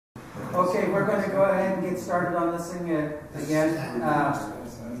Okay, we're going to go ahead and get started on this thing again.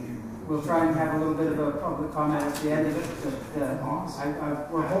 We'll try and have a little bit of a public comment at the end of it,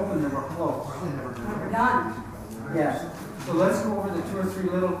 but we're hoping that we're close. We're done. Yeah. So let's go over the 2 or 3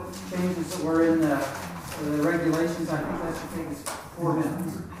 little changes that were in the regulations. I think that should take us 4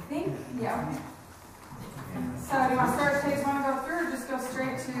 minutes. I think, yeah, okay. So do you want to start at page 1 and go through, or just go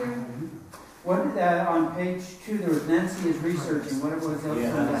straight to? What did on page 2 there was Nancy is researching. What was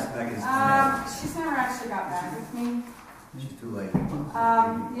that? She's never actually got back with me. She's too late.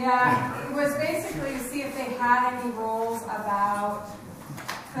 Yeah, it was basically to see if they had any rules about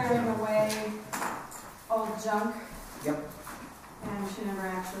clearing away old junk. Yep. And she never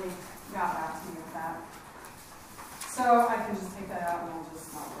actually got back to me with that. So I can just take that out and we'll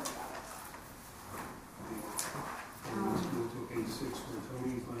just not worry about it. Let's go to page 6 for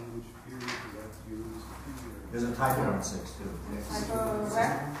Tony's language period. Is that yours? There's a typo on 6 too. Typo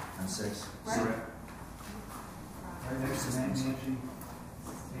where? On 6. Right. Right next to Nancy,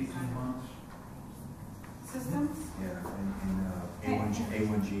 18 months. Systems? Yeah, in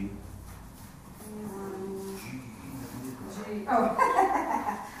A1G. G. Oh,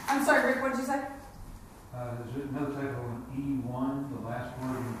 I'm sorry, Rick, what did you say? There's another typo in E1, the last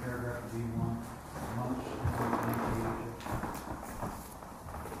word in the paragraph of E1. Months.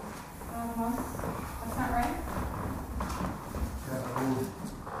 Months. That's not right?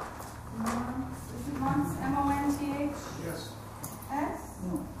 Months. Is it months? M-O-N-T-H? Yes. S?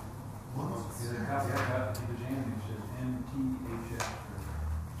 No. There's a copy I got to the jam, it says M-T-H-S.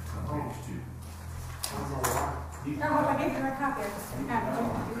 On page 2. Oh, well, I gave you a copy. I just didn't have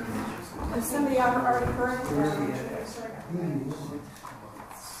it. If somebody already corrected it, so I got it.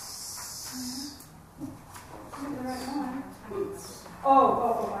 The right one.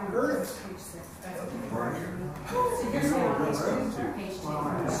 Oh, I heard it. Page 6. So you're saying on page 2.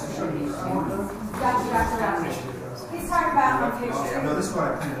 Gotcha. He's talking about on page 2. No, this is what I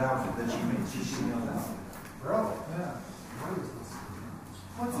printed out that she emailed out. Really? Yeah.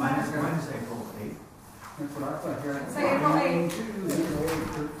 What's Mine that? is April 8th. That's what I thought here. It's like April 8th.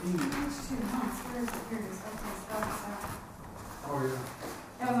 13. Page 2 months. Where is it? Here it is. Okay, spell this out. Oh, yeah.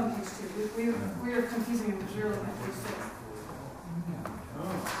 That was on page 2. We were confusing it because we were looking at page 6.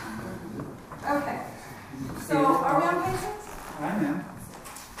 Okay. So, are we on page 6? I am.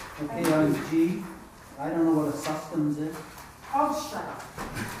 Okay, on G, I don't know what a customs is. Oh, shut up.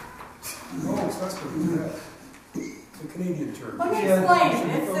 No, it's not good. It's a Canadian term. Let me Yeah. explain.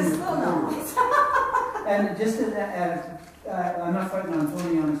 It's this little noise. And just I'm not fighting on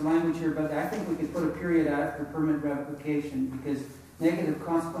Tony on his language here, but I think we could put a period after permit revocation because negative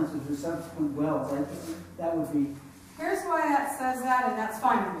consequences of subsequent wells, that would be. Here's why that says that, and that's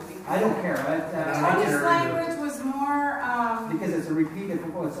fine with me. I don't care. Tony's language was more, Because it's a repeat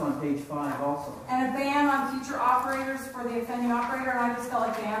of what's on page 5 also. and a ban on future operators for the offending operator, and I just felt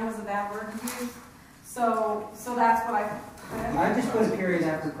like ban was a bad word to use. So that's what I just put a period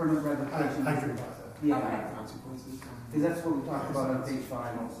after permit revocation. I agree about that. Yeah. Okay. Consequences. Because that's what we talked about on page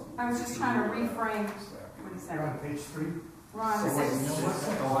 5 also. I was just trying to reframe what he said. You're on page 3? We're on So wait, 6.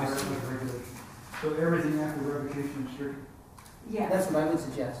 Oh, I see. Regulation. So everything after revocation is strict? Yeah. That's what I would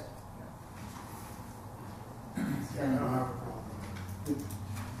suggest. I don't have a problem.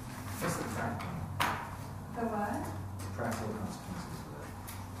 What's the The what? practical consequences of that?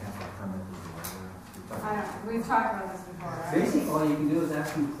 Cancel permit is the weather. I don't, we've talked about this before, right? Basically, all you can do is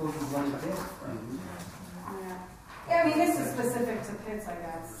ask them to close the bloody pit. Yeah, I mean, this is specific to pits, I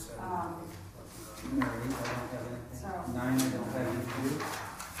guess. Number 8, I don't have anything. So. 9, I don't have anything.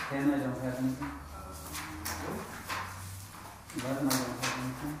 10, I don't have anything. 11, I don't have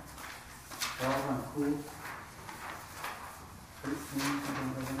anything. 12, I'm cool. 13, I don't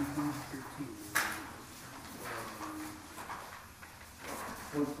have anything.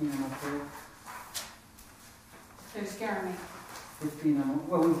 14, I'm okay. They're scaring me. 15, I'm,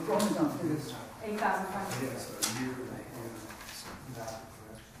 well, we've only gone through this. 8,500. Yes, a year and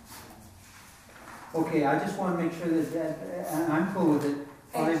Okay, I just want to make sure and I'm cool with it.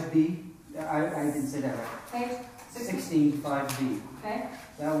 5B, I didn't say that right. Page 16, 5B. Okay.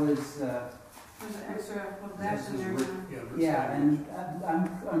 That was, There's an extra little dash in there. yeah, and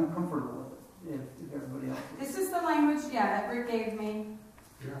I'm comfortable with it, if everybody else is. This is the language, yeah, that Rick gave me.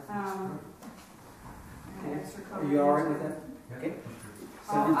 Yeah. An extra Are comma. you all right with that? Okay.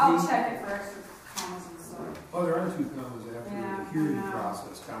 I'll 17. check it for extra commas and stuff. Oh, there are 2 commas after Yeah, the hearing I know.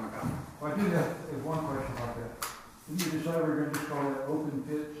 process, comma. Well, I do have one question about that. Didn't you decide we're going to just call it open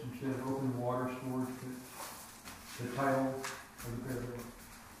pits instead of open water storage pits? The title of the paragraph.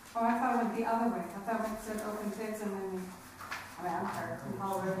 Oh, I thought it went the other way. I thought it said open pits and then, I mean, I'm tired. You can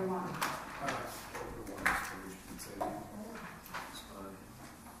call it whatever you want.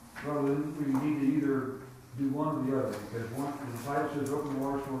 we need to either do one or the other, because one, the title says open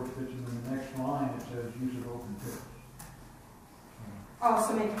water storage pits, and then the next line it says use of open pits. Oh,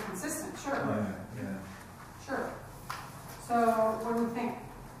 so make it consistent, sure, Yeah. sure. So what do we think?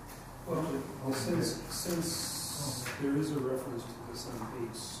 Well, since there is a reference to this on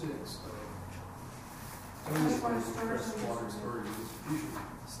page 6, Freshwater storage and freshwater distribution. storage and distribution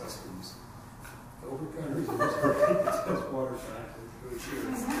systems, the overcutter is test water factor to ensure.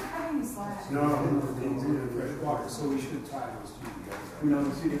 He's not cutting these slides. Things in fresh water, so we should tie those two together. You know,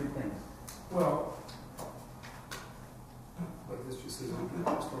 the two different things. Well, but this just says open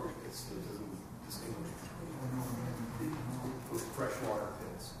storage pits, so it doesn't distinguish between those freshwater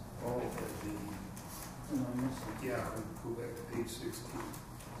pits. Oh. Yeah, go back to page 16.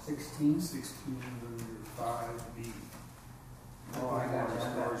 16? 16 under 5B. Oh, I got it.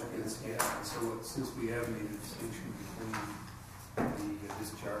 Storage pits, yeah, and so since we have made a distinction between the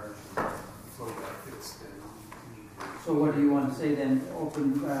discharge and the flow back pits, then we need to. So what do you want to say then,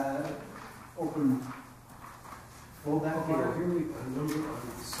 open flowback Okay, water? here we, on number, on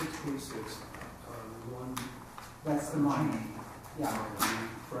 6.6, on 1, That's the mine. Yeah.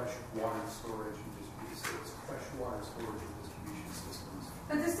 fresh water storage and distribution, so it's fresh water storage and distribution systems.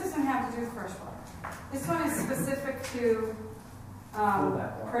 But this doesn't have to do with freshwater. This one is specific to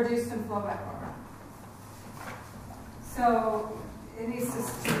Flowback water. produced and flowback water. So it needs to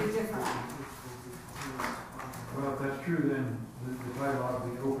be different. Well, if that's true, then the title ought to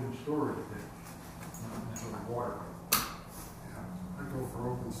be open storage pits, not necessarily water. I go for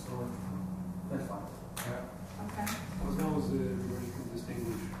open storage. That's fine. Yeah. Okay. As long as everybody can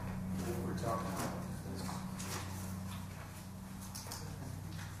distinguish what we're talking about.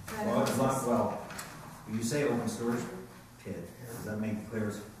 Then Well, what's as long, this? well, when you say open storage pit, does that make it clear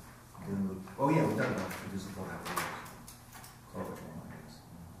as, oh yeah, we're talking about reducing flow back waters. Culvert lines.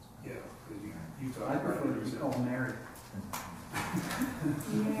 Yeah, because you I talk about prefer to it. be called Mary.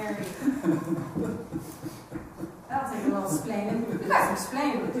 Mary. That'll take a little explaining. You guys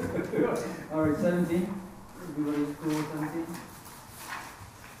explain it. All right, 17. Everybody's cool with 17?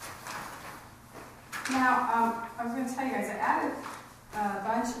 Now, I was going to tell you guys, I added a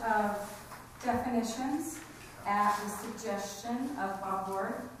bunch of definitions at the suggestion of Bob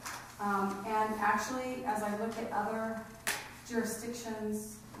Ward. And actually, as I look at other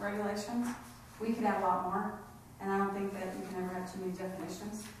jurisdictions' regulations, we could add a lot more. And I don't think that you can ever have too many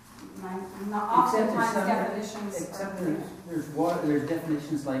definitions. Oftentimes definitions Except are. there's water, there's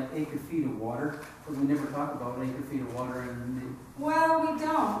definitions like acre feet of water, but we never talk about acre feet of water in Well, we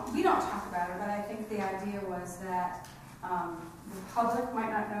don't talk about it, but I think the idea was that the public might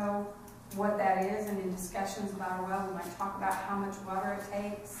not know what that is, and in discussions about a well, we might talk about how much water it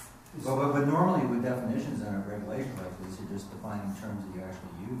takes. But normally with definitions and regulations like this, you're just defining terms that you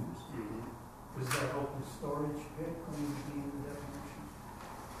actually use. Mhm. Is that open storage pit going to be in the definition?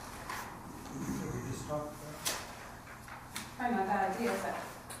 That we just talked about? Probably not a bad idea, is it? A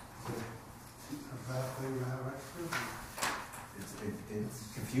bad thing to have extras? It's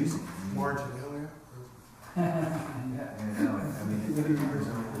confusing. Marginalia? Yeah. I mean, there's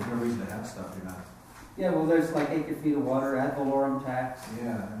no reason to have stuff you're not. Yeah, well, there's like acre feet of water, ad valorem tax,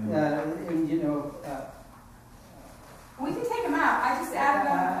 Yeah, I mean. and you know, We can take them out. I just added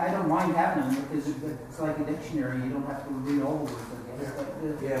them. I don't mind having them because it's like a dictionary, you don't have to read all the words, I guess, but,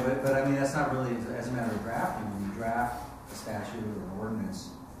 Yeah, but I mean, that's not really, as a matter of drafting, when you draft a statute or an ordinance,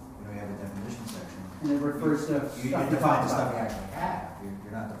 you have a definition section. and it refers to You stuff. define the stuff you actually have,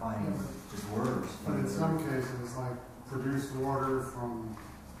 you're not defining just words. But in some cases, it's like produced water from,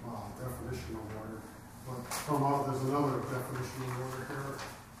 well, definition of water, but there's another definition of water here,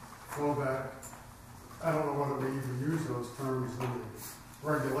 flowback. I don't know whether we even use those terms in the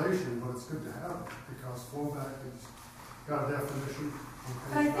regulation, but it's good to have it, because flowback has got a definition on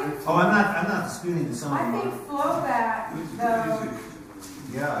But I page think- 19. Oh, I'm not disputing that some of I them think are. flowback, though,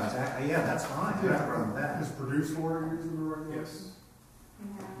 Yeah, exactly, yeah, that's fine, I have a problem with that. Is produced water used in the regulation?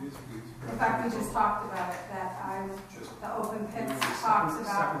 yeah. Yes, please. In fact, we just talked about it, that Just- the open pits talks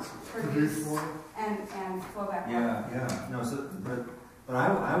about Produced produce water? and flowback. Yeah, no, so, but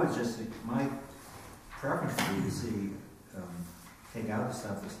I would just, my preference would be to see, take out the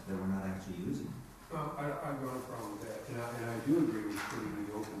stuff that we're not actually using. I've got a problem with that, and I do agree with putting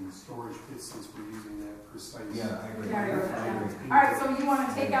the open storage pit since we're using that precise. Yeah, I agree. Yeah, I agree with I that. agree. All right, so you want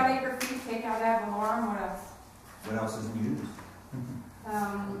to take out acre feet, take out ad valorem, what else? What else isn't used?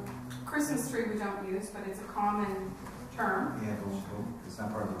 Christmas tree we don't use, but it's a common term. Yeah, but it's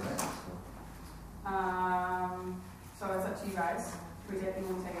not part of the regs, so. So it's up to you guys. We take it,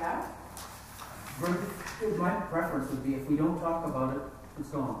 we'll take it out. My preference would be if we don't talk about it, it's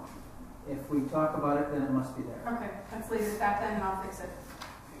gone. If we talk about it, then it must be there. Okay, let's leave it at that then, and I'll fix it.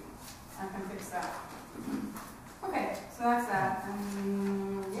 I can fix that. Okay, so that's that.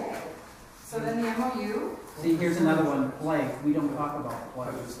 Yay. So then the MOU. See, here's another one, play. We don't talk about play.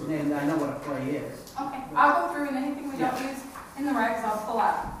 And I know what a play is. Okay, I'll go through and anything we don't use in the regs, I'll pull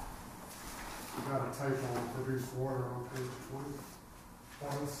out. You got a typo on produced water on page 20.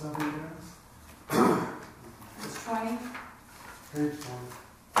 Water 7 gas. It's 20. Page 20.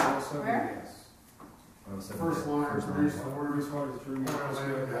 Where? Yes. First line, produced water. Produced water is true. Oil,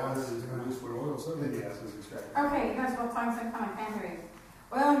 Water gas, is yeah. produced where oil, so gas is extracted. Okay, you guys both times I can't hear you.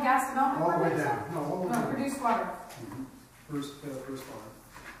 Oil and gas development. All the way What is down. it? No, all the way No, down. produced water First line.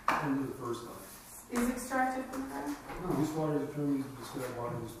 End of the first line. is extracted from the ground. Produced water is a term used to describe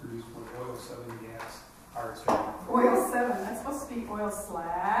water that is produced when oil, southern gas are extracted. Oil 7, that's supposed to be oil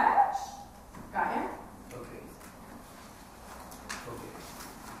slash. Got ya? Okay. Okay.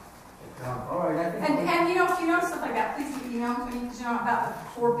 All right, I think. And you know, if you know stuff like that, please email them to me, because you know about the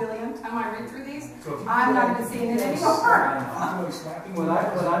 4 billion time I read through these, So if you I'm feel not like- even seeing it anymore. I know. like slapping What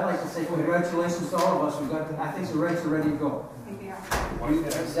I'd like to say, congratulations to all of us. I think the regs are ready to go. I think they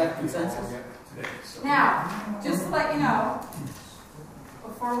are. Is that consensus? Today, so. Now, just to let you know,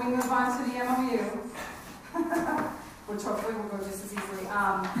 before we move on to the MOU, which hopefully will go just as easily,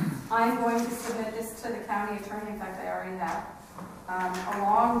 I'm going to submit this to the county attorney, in fact I already have,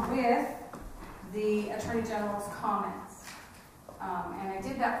 along with the Attorney General's comments. And I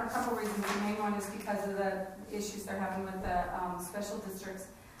did that for a couple reasons. The main one is because of the issues they're having with the special districts.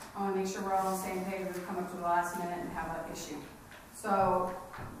 I want to make sure we're all on the same page. We've come up to the last minute and have an issue. So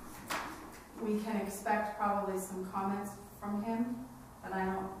we can expect probably some comments from him, but I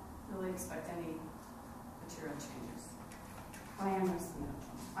don't really expect any material changes. But I am going to submit it to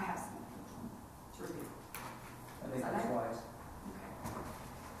him. I have submitted it to him to review. I think that's wise. Okay.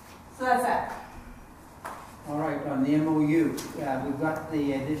 So that's that. All right, on the MOU, we've got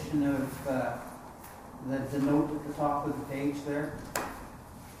the addition of the note at the top of the page there,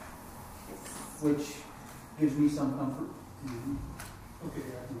 which gives me some comfort. Okay,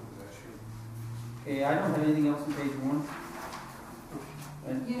 I can move that, sure. Okay, I don't have anything else on page 1.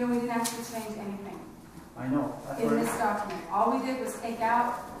 And You know, we didn't actually change anything I know. That's in right. this document. All we did was take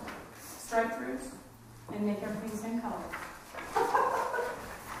out strike throughs and make everything the same color.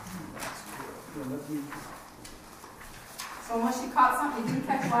 Yeah, let me- So unless you caught something you didn't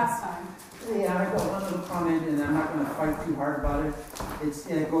catch last time. Yeah, I got one little comment, and I'm not going to fight too hard about it. It's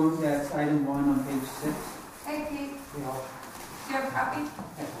going, that's item 1 on page 6. Hey, Pete, do you have a copy?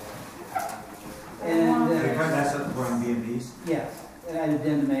 And, That's up for on B&Bs? yes,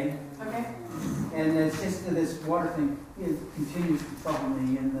 addendum A. Okay. And it's just that this water thing continues to trouble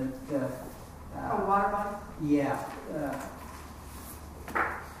me in that, Oh, water bottle? yeah.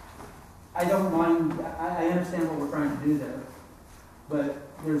 I don't mind, I understand what we're trying to do there, but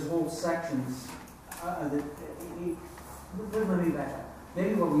there's whole sections that, let me back up.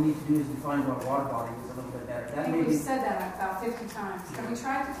 Maybe what we need to do is define what water body is a little bit better. I That think may we've be, said that about 50 times. Have we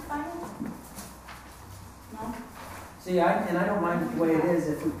tried to define it? No? see, I don't mind the way it is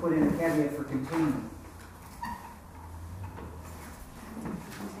if we put in a caveat for containing.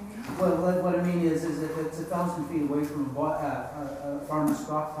 Well, what I mean is if it's 1,000 feet away from a farmer's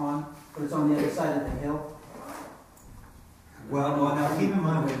stock pond, but it's on the other side of the hill. Well, now keep in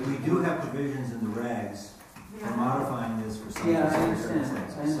mind, we do have provisions in the regs for modifying this for some Yeah, I certain understand, I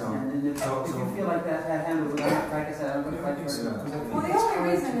circumstances. So, understand, and if you feel like that handles it, like I said, I'm going to fight for it. Well, the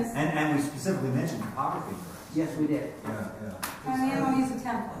only reason is, and we specifically mentioned topography for us. Yes, we did. Yeah. and the MOU's a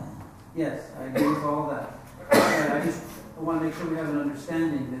template. Yes, I agree with all that. But I just want to make sure we have an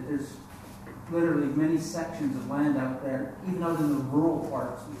understanding that there's literally many sections of land out there, even out in the rural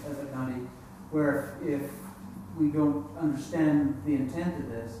parts of the county, where if we don't understand the intent of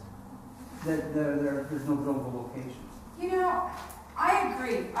this, that there's no buildable locations. You know, I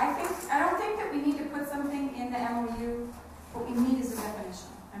agree. I don't think that we need to put something in the MOU. What we need is a definition.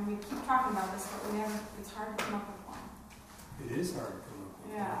 And we keep talking about this, but it's hard to come up with one. It is hard to come up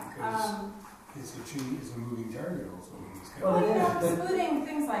with. Yeah. Because it's a moving target also in this Well, Well, county. you know, but- excluding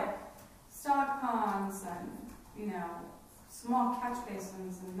things like stock ponds and, small catch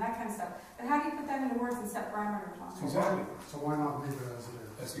basins and that kind of stuff. But how do you put that into words and set parameters on it? Exactly. So why not leave it as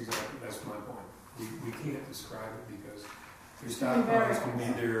it is? That's my point. We can't describe it because your It's stock very ponds can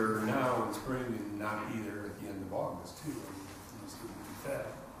be there now in spring and not be there at the end of August too. I mean, it needs to be fed.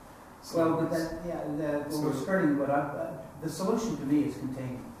 So Well, but it's- we're skirting, but the solution to me is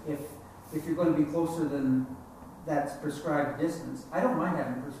containing. If you're going to be closer than that's prescribed distance, I don't mind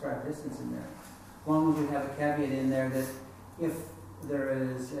having prescribed distance in there, as long as we have a caveat in there that if there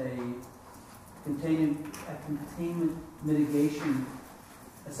is a containment mitigation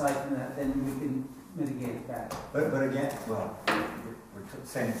aside from that, then we can mitigate it back. But again, well, we're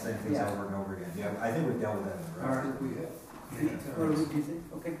saying the same things Yeah. over and over again. Yeah. I think we've dealt with that in the All I past. think we have. What do you think?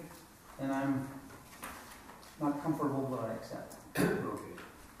 Okay, and I'm not comfortable, but I accept. Okay,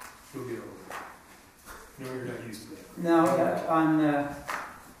 you'll get over it. No, you're not used to that. Now, on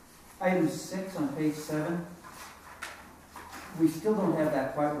item 6 on page 7, we still don't have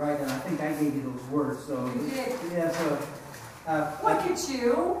that quite right, and I think I gave you those words, so. You did. Yeah, so, Look at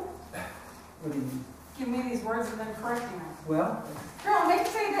you, what do you mean? give me these words and then correcting them. Well, Girl, make me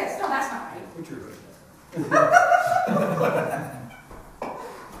say this, no, that's not right. Put your hood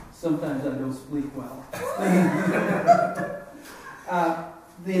sometimes I don't speak well.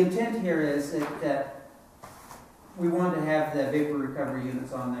 The intent here is that we want to have the vapor recovery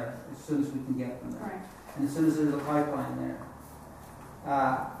units on there as soon as we can get them there. Right. And as soon as there's a pipeline there.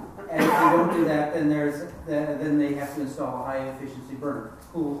 And if they don't do that, then then they have to install a high efficiency burner,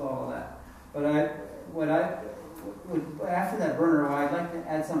 cools all of that. But after that burner, I'd like to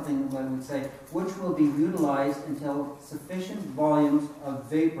add something that would say, which will be utilized until sufficient volumes of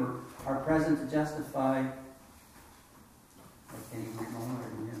vapor are present to justify, I can't even read my own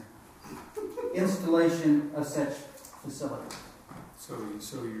writing here, installation of such facilities.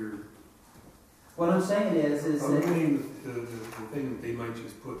 So you're What I'm saying is that, eliminating the thing that they might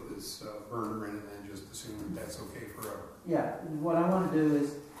just put this burner in and then just assume that that's okay forever. yeah, what I want to do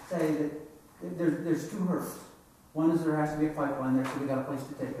is say that there's two hurdles. One is there has to be a pipeline there, so we got a place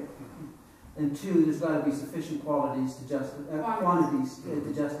to take it. And two, there's got to be sufficient quantities to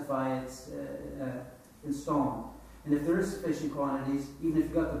justify its installing. And if there is sufficient quantities, even if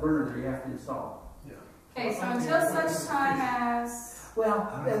you've got the burner there, you have to install Yeah. Okay, so until such time as it.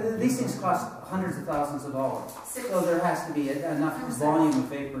 Well, these things cost hundreds of thousands of dollars. six, So there has to be enough volume of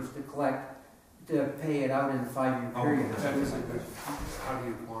vapors to collect, to pay it out in a 5-year Oh, period. That is a good, how do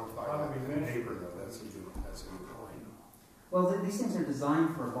you quantify How do that we in measure? paper though? That's a good point. Well, these things are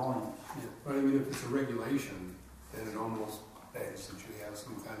designed for volume. Yeah, but I mean, if it's a regulation, then it almost begs that you have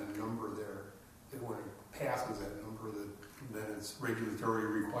some kind of number there, that when it passes that number, then it's regulatory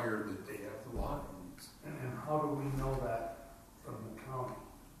required that they have the volumes. And how do we know that from the county?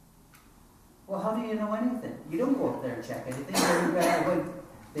 Well, how do you know anything? You don't go up there and check anything.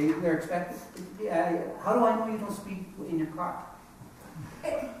 They're expected. How do I know you don't speak in your car?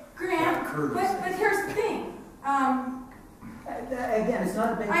 Grant, but here's the thing, Again, it's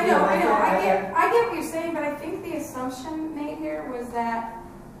not a big deal. I know, I get what you're saying, but I think the assumption made here was that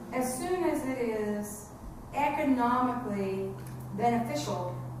as soon as it is economically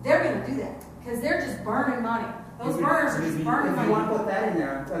beneficial, they're gonna do that, because they're just burning money. Those burners are just burning If you want money. to put that in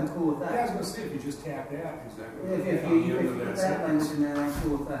there, I'm cool with Yeah, I was that. gonna say, if you just tap that, exactly. If on the you end of put that that language sentence, in there, I'm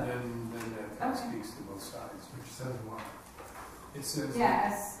cool with that. then that kind of Okay. speaks to both sides. Which says what? It says.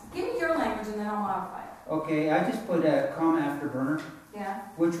 Yes, give me your language and then I'll modify it, Okay, I just put a comma after burner, yeah?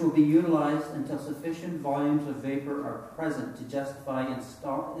 which will be utilized until sufficient volumes of vapor are present to justify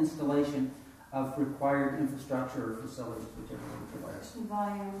installation of required infrastructure or facilities, whichever one you like. Sufficient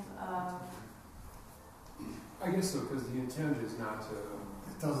volumes of, I guess so, because the intent is not to.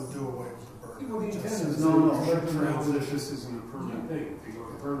 It doesn't do away with the burner. Well, the It intent just is says no, no. to let them know that transition. this isn't a permanent thing. If they go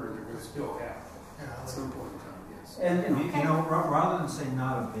to burner, they're gonna still have Yeah, at some point in time, yes. And, You know, rather than say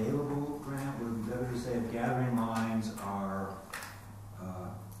not available, Grant, would it be better to say if gathering lines are,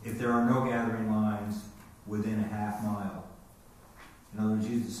 if there are no gathering lines within a half mile? In other words,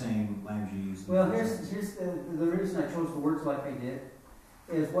 use the same language you used. in well, the here's sentence. the reason I chose the words like I did,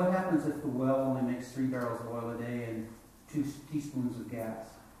 is what happens if the well only makes 3 barrels of oil a day and 2 teaspoons of gas?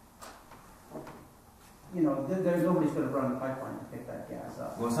 You know, nobody's going to run a pipeline to pick that gas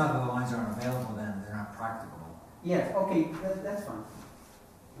up. Well, it's not that the lines aren't available then, they're not practicable. Yes, okay, that's fine.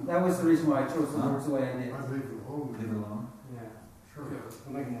 That was the reason why I chose the words the way I did. I'd leave it alone. Leave it alone. Yeah. Sure. Yeah.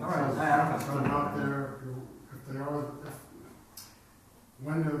 It'll make more All right, sense. I don't know. If they're not there, if they are,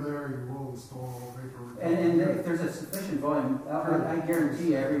 when they're there, you will install vapor. And if there's a sufficient volume, I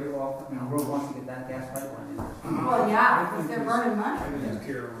guarantee every road wants to get that gas pipeline in there. well, yeah, because they're burning money. I think as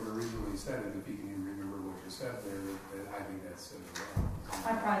Karen originally said it, if you can even remember what you said there, that I think that's it as well.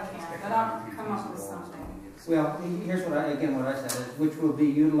 I probably can't, but I'll come up with something. Well, here's what I said, is which will be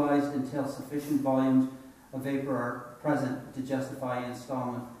utilized until sufficient volumes of vapor are present to justify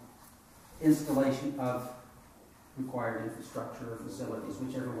installation of required infrastructure or facilities,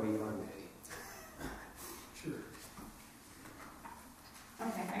 whichever way you like it. Sure.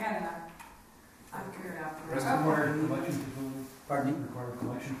 Okay, I got enough. I'll figure it out. Rest Okay. of the word. Collection facility, Pardon me? required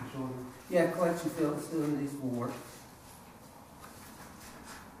collection facility. Yeah, collection facilities will work.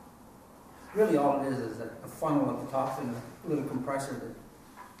 Really all it is a funnel at the top and a little compressor that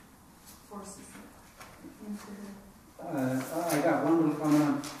Forces it into the. I got one little comment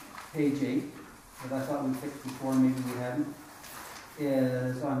on page 8 that I thought we fixed before, maybe we hadn't,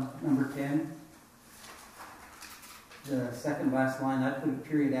 is on number 10. The second last line, I put a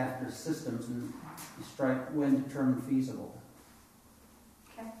period after systems and you strike when determined feasible.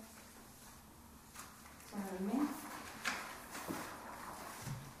 Okay. That's what I mean.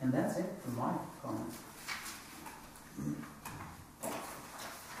 And that's it for my comments.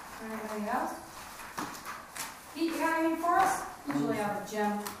 Anybody else? Pete, you got anything for us? Usually I have a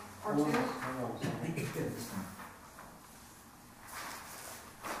gem or two.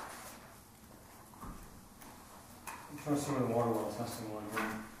 Try some of the water well testing one here.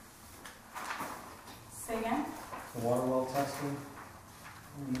 Say again? The water well testing.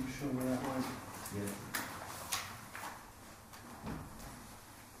 I'm not sure where that was. Yeah.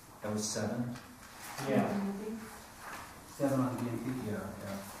 That was 7? Yeah. 7 on the BMP. Yeah.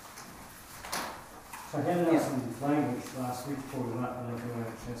 So I handed out some language last week before we left, and I think I had a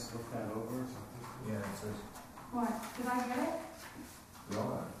chance to look that over. So. Yeah, it says, What? Did I get it?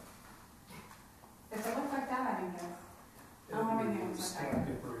 well, If it looked like that, I didn't get it. Oh, everything was like that. Stamp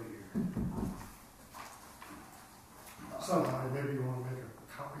it right here. So, maybe you wanna make a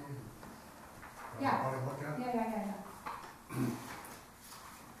copy and Yeah. everybody look at it? Yeah.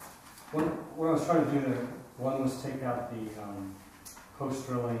 What I was trying to do there, one was take out the post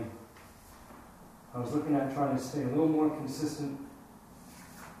drilling. I was looking at trying to stay a little more consistent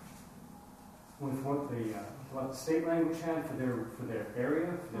with what the state language had for their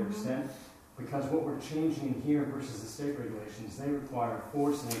area, for their extent. Because what we're changing here versus the state regulations, they require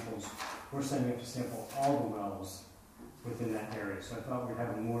 4 samples. We're saying you have to sample all the wells within that area. So I thought we'd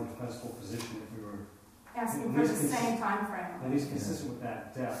have a more defensible position if we were Asking for the same time frame. at least consistent with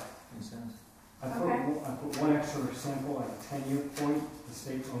that depth. makes sense. I put one extra sample at a 10-year point. The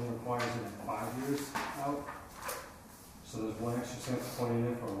state only requires it at 5 years out. So there's one extra sample point in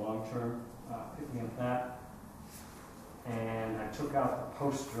there for a long term, picking up that. And I took out the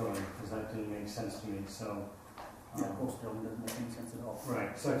post drilling because that didn't make sense to me. So Post drilling doesn't make any sense at all.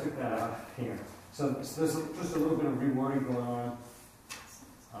 right, so I took that out here. So there's just a little bit of rewording going on.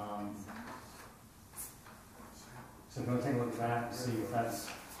 So if you want to take a look at that and see if that's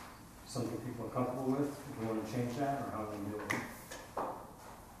something people are comfortable with, if we want to change that, or how we do it.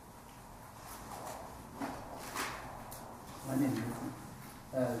 I didn't.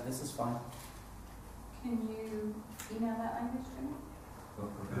 This is fine. Can you email that language to me? Go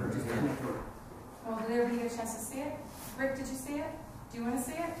Well, did everybody get a chance to see it? Rick, did you see it? Do you want to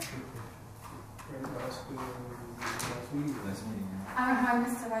see it? Last meeting. Last meeting, yeah. I don't know how I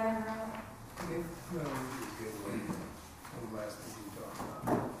missed it. I didn't know. Okay, no, we just get one. The last thing we talked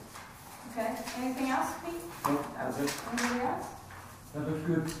about. Okay. Anything else, Pete? Nope, that's it. Anybody else? That looks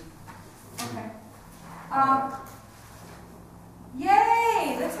good. Okay.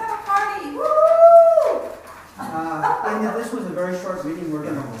 Yay! Let's have a party! Woo! And this was a very short meeting. We're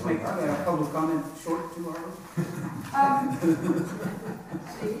going to make a public comment short, 2 hours.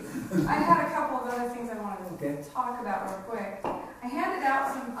 I had a couple of other things I wanted to Okay. talk about real quick. I handed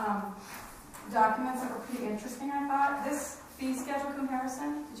out some documents that were pretty interesting, I thought. This fee schedule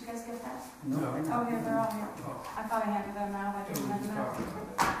comparison, did you guys get that? No. Oh, here, they're all here. Oh, I thought I handed them out. I yeah, didn't we hand just them out. talked about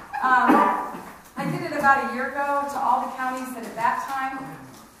that. I did it about a year ago to all the counties that at that time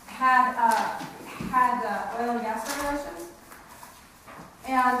had oil and gas regulations.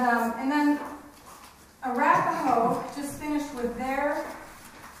 And then Arapahoe just finished with their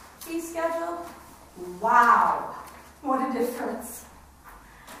fee schedule. Wow, what a difference.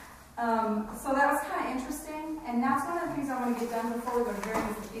 So that was kind of interesting, and that's one of the things I want to get done before we go to hearing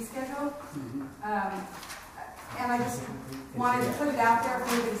is the fee schedule. And I just wanted to put it out there if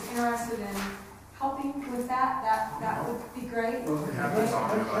anybody's interested in helping with that. That would be great. Well, We have to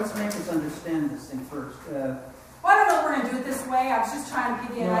talk about let's that. make us understand this thing first. Well, I don't know if we're going to do it this way. I was just trying to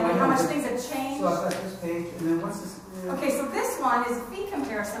give you an No, I idea how know, much but- things have changed. So I've got this page, and then what's this? Okay, so this one is a fee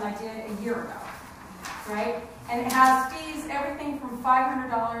comparison I did a year ago, right? And it has fees, everything from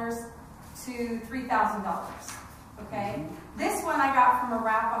 $500 to $3,000, okay? This one I got from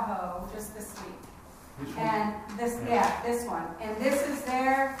Arapahoe just this week. This one? And this, yeah, this one. And this is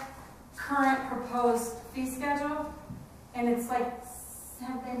their current proposed fee schedule, and it's like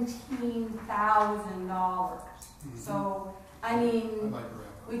 $17,000. So, I mean, I like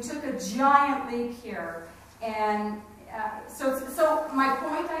Arapahoe. we took a giant leap here, and so my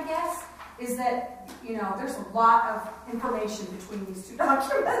point, I guess, is that, you know, there's a lot of information between these two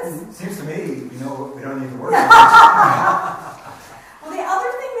documents. Seems to me, we don't need to worry. Well, the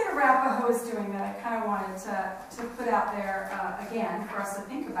other thing that Arapahoe Arapahoe is doing that I kind of wanted to put out there again for us to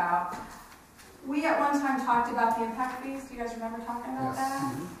think about. We at one time talked about the impact fees. Do you guys remember talking about Yes.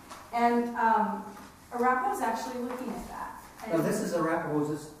 that? And Arapahoe is actually looking at that. And Oh, this is Arapahoe, is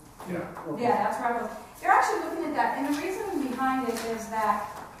this? Yeah. Okay. yeah, that's Arapahoe. They're actually looking at that, and the reason behind it is that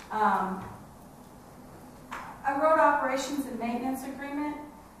a road operations and maintenance agreement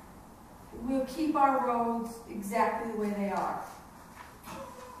will keep our roads exactly the way they are.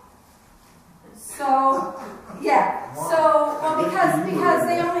 So, yeah, so, well, because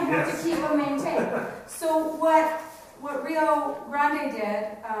they only have to keep them maintained. So what Rio Grande did,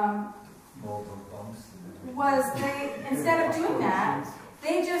 was they, instead of doing that,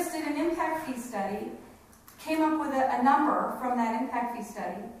 they just did an impact fee study, came up with a number from that impact fee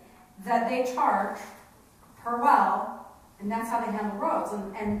study that they charge per well, and that's how they handle roads.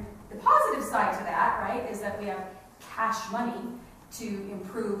 And the positive side to that, right, is that we have cash money to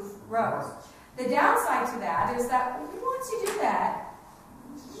improve roads. The downside to that is that once you do that,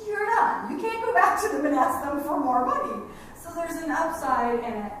 you're done. You can't go back to them and ask them for more money. So there's an upside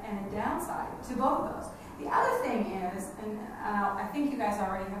and a downside to both of those. The other thing is, and I think you guys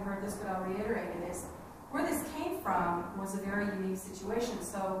already have heard this, but I'll reiterate it, is where this came from was a very unique situation.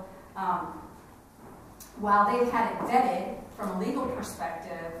 So while they've had it vetted from a legal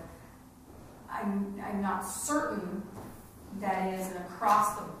perspective, I'm not certain that it is an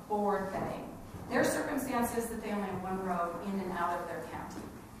across-the-board vetting. There are circumstances that they only have one road in and out of their county.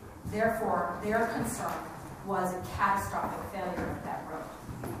 Therefore, their concern was a catastrophic failure of that road.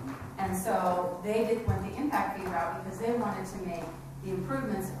 And so they went the impact fee route because they wanted to make the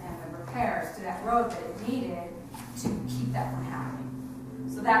improvements and the repairs to that road that it needed to keep that from happening.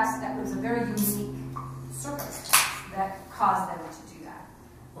 So that was a very unique circumstance that caused them to do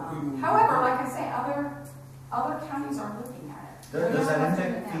that. However, like I say, other counties are looking at it. Does that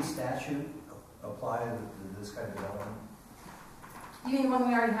impact fee statute apply to this kind of development? You mean one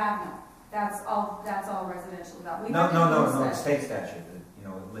we already have? No. That's all residential development. No, state statute, you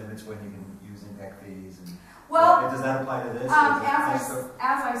know, it limits when you can use impact fees and. Well, does that apply to this? as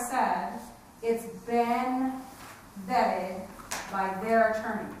I said, it's been vetted by their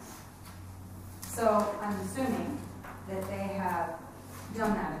attorneys. So I'm assuming that they have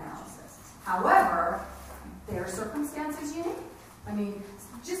done that analysis. However, their circumstance is unique. I mean,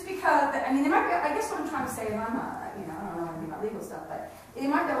 just because, I mean, they might be, I guess what I'm trying to say, and I'm not, you know, I don't know anything about legal stuff, but they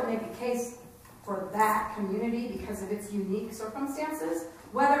might be able to make a case for that community because of its unique circumstances.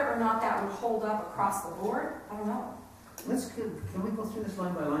 Whether or not that would hold up across the board, I don't know. Can we go through this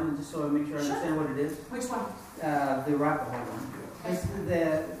line by line and just so I make sure I Sure. understand what it is? Which one? The Arapahoe one.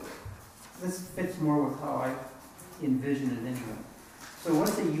 This fits more with how I envision it anyway. So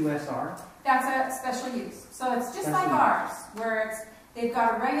what's the USR? That's a special use. So it's just Special like use. ours, where they've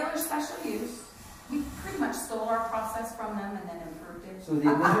got a regular special use. We pretty much stole our process from them and then improved it. So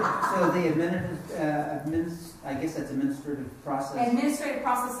I guess that's administrative process. Administrative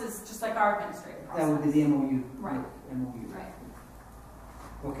process is just like our administrative process. That would be the MOU. Right. MOU. Right.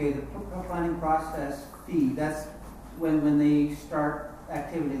 Okay, the planning process fee, that's when they start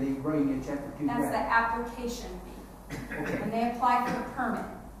activity, they write you a check for $2 That's the grand. application fee. Okay, When they apply for the permit.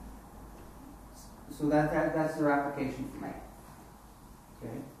 so that's their application fee. Right.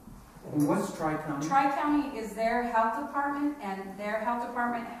 Okay. And what's Tri-County? Tri-County is their health department, and their health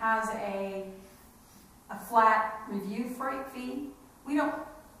department has a flat review fee. We don't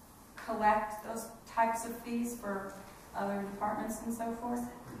collect those types of fees for other departments and so forth.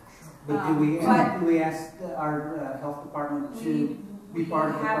 But do we ask our health department to be part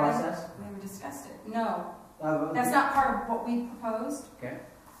of the process? We haven't discussed it. No, Okay. that's not part of what we proposed. Okay.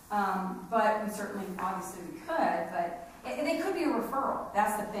 But we certainly, obviously we could, but they could be a referral.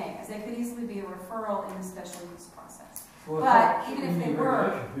 That's the thing, is they could easily be a referral in the special use process. Well, But it's even in if they the were-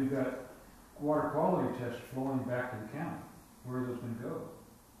 regulations, we've got water quality tests flowing back to the county. Where are those going to go?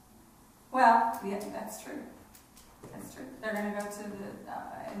 Well, yeah, that's true. That's true. They're going to go to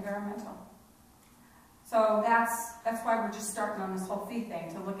the environmental. So that's why we're just starting on this whole fee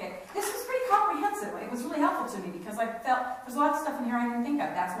thing to look at. This was pretty comprehensive. It was really helpful to me because I felt there's a lot of stuff in here I didn't think of.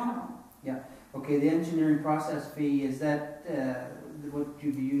 That's one of them. Okay, the engineering process fee, is that what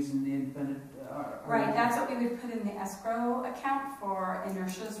you'd be using the independent? Right, that's what we would put in the escrow account for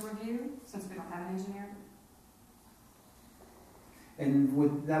inertia's review, since we don't have an engineer.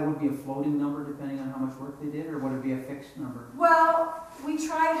 And that would be a floating number depending on how much work they did, or would it be a fixed number? Well, we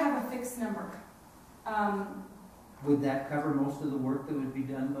try to have a fixed number. Would that cover most of the work that would be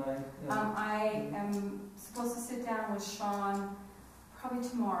done by? I am supposed to sit down with Sean probably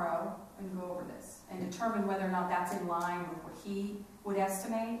tomorrow and go over this and determine whether or not that's in line with what he would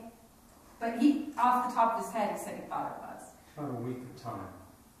estimate But he, off the top of his head, he said he thought it was. About a week of time,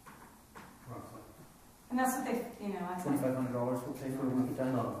 roughly. And that's what they, you know, that's like, $2,500 will pay for a week of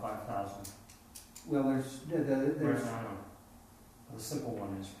time? No, 5,000. Well, there's, Right now, the simple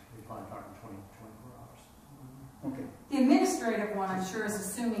one is, you're probably talking 24 hours. okay. the administrative one, I'm sure, is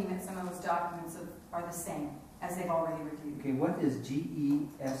assuming that some of those documents are the same as they've already reviewed. Okay, what is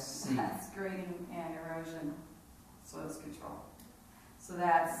GESC? That's grading and erosion soils control. So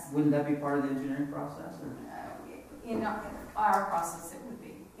that's, Wouldn't that be part of the engineering process, or? in our process, it would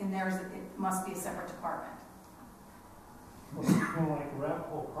be. In theirs, it must be a separate department. Well, like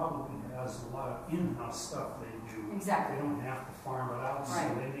Rappaport probably has a lot of in-house stuff they do. Exactly. They don't have to farm it out, so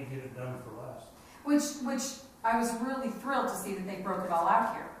Right. they may get it done for less. Which I was really thrilled to see that they broke it all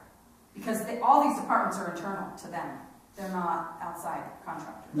out here. Because all these departments are internal to them. They're not outside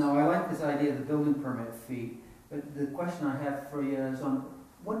contractors. No, I like this idea of the building permit fee, but the question I have for you is on,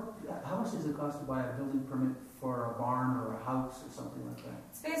 how much does it cost to buy a building permit for a barn or a house or something like that?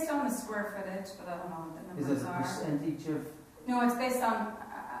 It's based on the square footage, but I don't know what the Is numbers it a are. percentage of, No, it's based on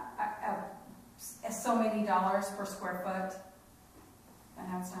so many dollars per square foot. And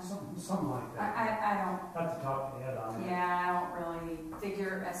how it's done. Something like that. I don't, At the top of the head on it. yeah, I don't really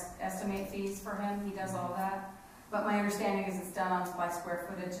estimate fees for him. He does all that. But my understanding is it's done by square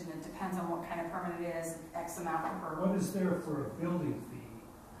footage, and it depends on what kind of permit it is, X amount per. What is there for a building fee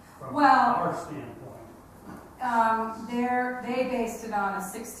from Well- our standpoint? They based it on a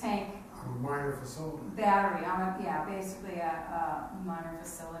 6-tank A minor facility. battery, basically a minor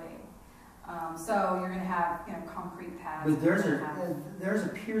facility. So you're gonna have, concrete pads. but You're gonna have theirs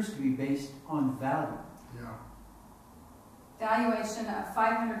appears to be based on value. Yeah. valuation of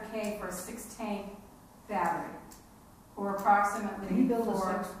 $500K for a 6-tank battery, or approximately Can you build a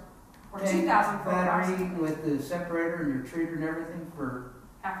or tank $2,000 for battery approximately with the separator and your treater and everything for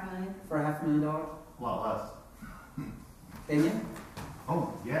 $500,000. $500,000? A lot less. Can you?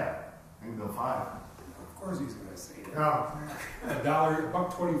 Oh, yeah. I can go 5. Of course he's gonna say that. Yeah.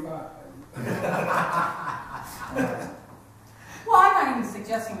 $1.25. Well, I'm not even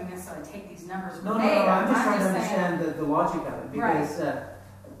suggesting we necessarily take these numbers. No, verbatim. I'm just trying to saying- understand the logic of it, because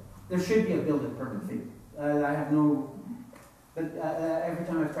there should be a building permit fee. I have no, but every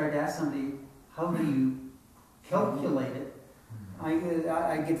time I've tried to ask somebody, how do you calculate it,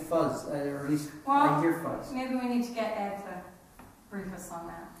 I get fuzz, or at least I Well, hear fuzz. maybe we need to get Ed to brief us on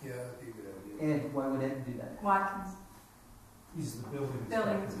that. Yeah, that'd be a good idea. Ed, why would Ed do that? Watkins, He's the building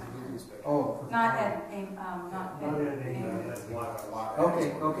building inspector. Building inspector. inspector. Oh, Not Ed, not Not Ed. Ed, Ed. that's what. A lot.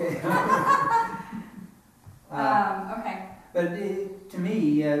 okay. Okay. But to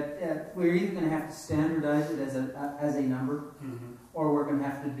me, we're either going to have to standardize it as a number, Mhm. or we're going to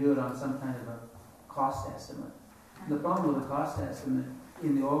have to do it on some kind of a cost estimate. The problem with a cost estimate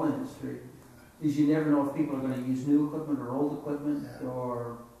in the oil industry is you never know if people are going to use new equipment or old equipment, Yeah.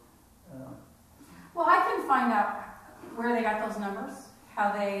 or Well, I can find out where they got those numbers,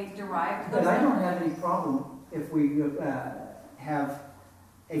 how they derived those but I don't numbers. have any problem if we have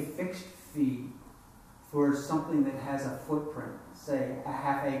a fixed fee for something that has a footprint, say a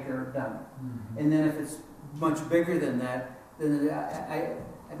half acre done. And then if it's much bigger than that, then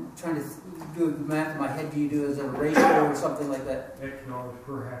I'm trying to do the math in my head. Do you do it as a ratio or something like that? X dollars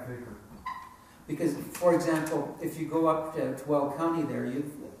per half acre. Because, for example, if you go up to Well County there,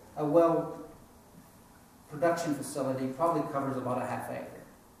 a well production facility probably covers about a half acre.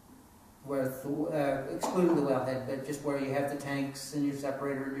 Where, excluding the wellhead, but just where you have the tanks and your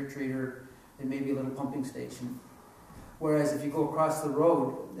separator and your treater and maybe a little pumping station. Whereas if you go across the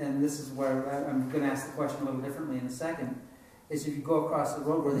road, and this is where I'm going to ask the question a little differently in a second, is if you go across the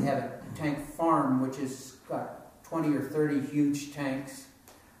road where they have a tank farm, which has got 20 or 30 huge tanks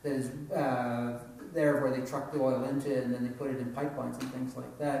that is there where they truck the oil into, and then they put it in pipelines and things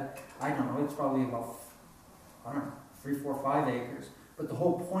like that. I don't know, it's probably about, 3, 4, 5 acres. But the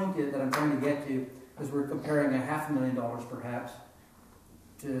whole point that I'm trying to get to is we're comparing $500,000 perhaps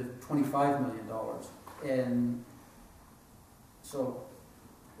to $25 million. And so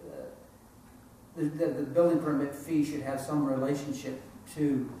the building permit fee should have some relationship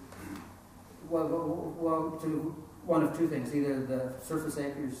to, to one of two things, either the surface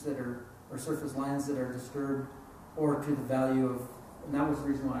acres that are, or surface lands that are disturbed, or to the value of, and that was the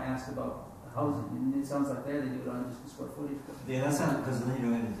reason why I asked about housing, and it sounds like there they do it on just the square footage. Yeah, that's not, because then you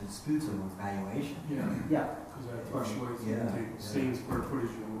go into disputes over valuation. Yeah, Yeah, because that fluctuates, Yeah, you take the same square footage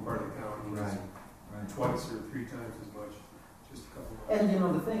in one part of the county, Right, it's right. twice or 3 times as much, just a couple of.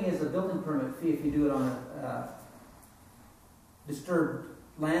 and the thing is, a building permit fee, if you do it on a disturbed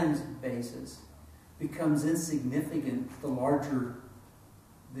lands basis, becomes insignificant the larger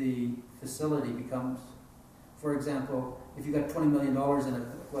the facility becomes, for example, if you got $20 million in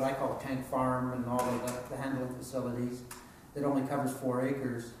what I call a tank farm and all of the handling facilities that only covers 4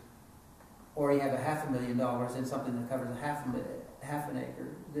 acres, or you have $500,000 in something that covers half an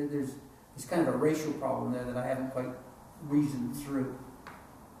acre, there's kind of a ratio problem there that I haven't quite reasoned through.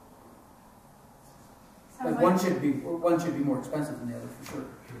 Sounds But one should be more expensive than the other for sure.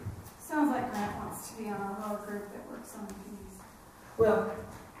 Sounds like Grant wants to be on a whole group that works on these. Well,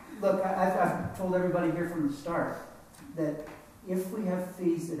 look, I've told everybody here from the start that if we have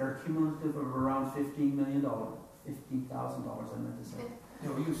fees that are cumulative of around $15 million, $15,000, I meant to say.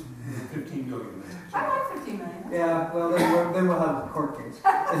 No, we use 15 million. I like 15 million. Yeah, well, then we'll have a court case.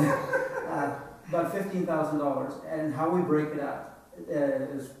 About $15,000, and how we break it up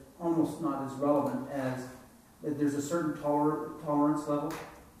is almost not as relevant as that there's a certain tolerance level,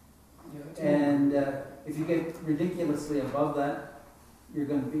 and if you get ridiculously above that, there's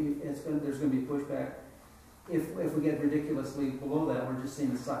going to be pushback. If we get ridiculously below that, we're just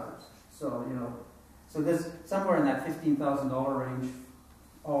seeing the suckers. So so this somewhere in that $15,000 range,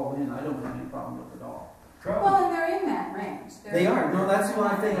 all in, I don't have any problem with it at all. Well, and they're in that range. They are. No, that's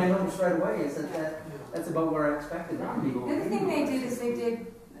one thing I noticed right away is that's about where I expected it to be. The other thing they did is they did,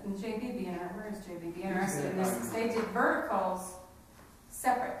 and where is JB interested in this, is they did verticals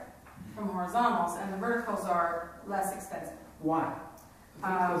separate from horizontals, and the verticals are less expensive. Why?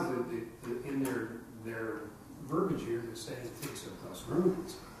 Because in their verbiage here, they're saying it takes up less room.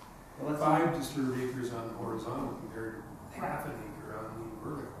 Well, 5 disturbed acres on the horizontal compared to half an acre on the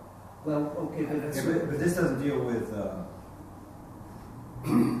vertical. Well, okay, But this doesn't deal with,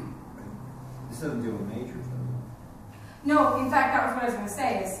 this doesn't deal with majors, does it? No, in fact, that was what I was going to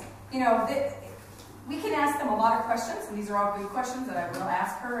say is, we can ask them a lot of questions, and these are all good questions that I will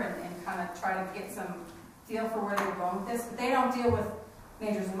ask her and kind of try to get some feel for where they're going with this, but they don't deal with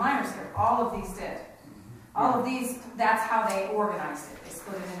majors and minors here. All of these did. All of these, that's how they organized it. They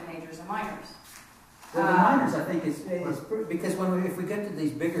split it into majors and minors. well, the minors, I think, is because if we get to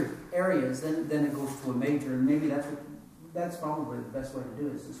these bigger areas, then it goes to a major, and maybe that's probably the best way to do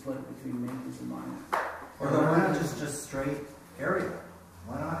it, is to split it between majors and minors. Or why not just straight area?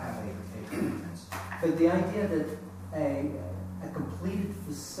 Why not have acre maintenance? But the idea that a completed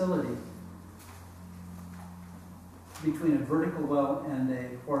facility between a vertical well and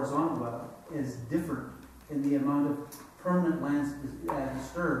a horizontal well is different in the amount of permanent lands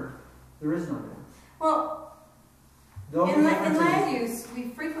disturbed, there is no difference. Well, in land use, we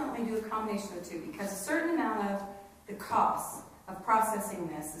frequently do a combination of the two because a certain amount of the costs of processing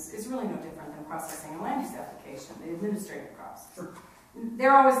this is really no different than processing a land use application, the administrative costs. Sure.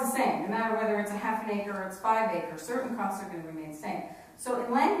 They're always the same, no matter whether it's a half an acre or it's 5 acres, certain costs are going to remain the same. So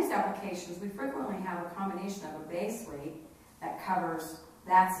in land use applications, we frequently have a combination of a base rate that covers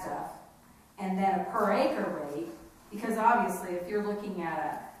that stuff, and then a per acre rate, because obviously if you're looking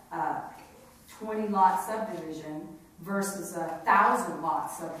at a 20 lot subdivision versus a 1,000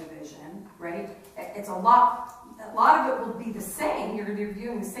 lot subdivision, right? It's a lot of it will be the same, you're going to be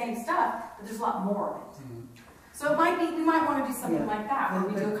reviewing the same stuff, but there's a lot more of it. Mm-hmm. So it might be, we might want to do something like that, where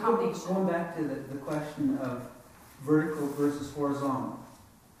we do a combination. Going back to the question of vertical versus horizontal,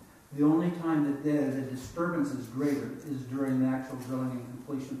 the only time that the disturbance is greater is during the actual drilling and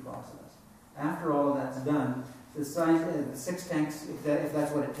completion process. After all of that's done, the 6 tanks, if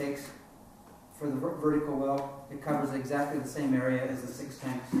that's what it takes for the vertical well, it covers exactly the same area as the 6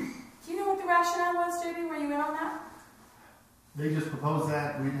 tanks. Do you know what the rationale was, JB? Were you in on that? They just proposed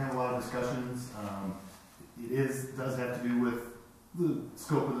that. We didn't have a lot of discussions. It does have to do with the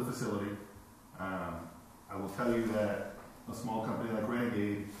scope of the facility. I will tell you that a small company like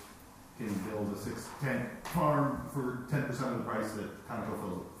Renegade can build a 6-tank farm for 10% of the price that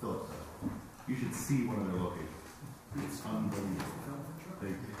ConocoPhillips does. You should see one of their locations. It's unbelievable.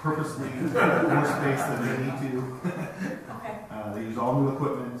 They purposely have more space than they need to. Okay. They use all new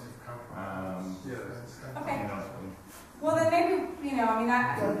equipment. Okay. You know, Well, then maybe, I'll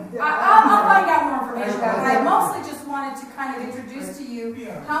find out more information about it. I mostly just wanted to kind of introduce to you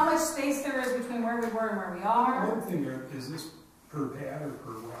how much space there is between where we were and where we are. One thing there, is this per pad or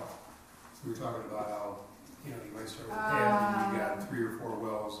per well? So we were talking about how, you might start with a pad and you've got 3 or 4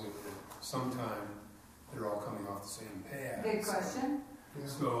 wells and sometime they're all coming off the same pad. Good question.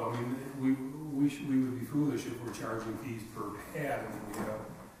 So, we would be foolish if we're charging fees per pad and then we have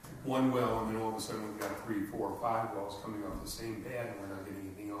 1 well and then all of a sudden we've got 3, 4, 5 wells coming off the same pad and we're not getting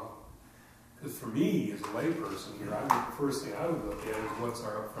anything off. Because for me, as a layperson here, the first thing I would look at is what's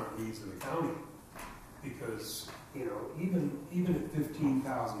our upfront needs in the county. Because, even at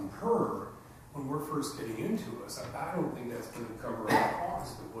 $15,000 per, when we're first getting into this, I don't think that's gonna cover our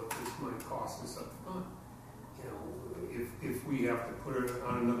cost of what this might cost us up front. You know, if we have to put it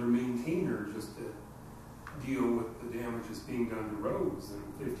on another maintainer just to deal with the damages being done to roads, then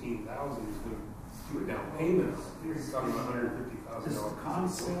 $15,000 is gonna do a down payment. You're talking about $150,000. Is the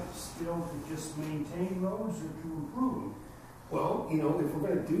concept still to just maintain roads or to improve them? Well, you know, if we're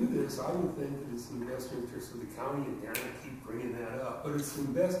gonna do this, I would think that it's in the best interest of the county, and they're gonna keep bringing that up, but it's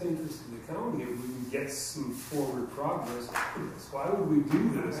in the best interest of the county if we can get some forward progress with this. Why would we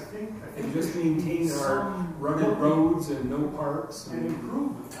do this and just maintain our rugged roads and no parks And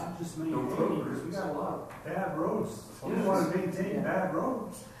improvement, not just maintaining, because we got a lot of bad roads. We Yes. want to maintain bad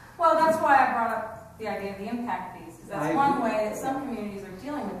roads. Well, that's why I brought up the idea of the impact fees, because I that's one agree. way that some communities are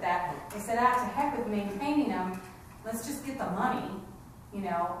dealing with that. They said, ah, to heck with maintaining them, let's just get the money, you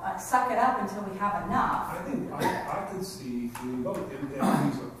know, suck it up until we have enough. I think I could see doing both,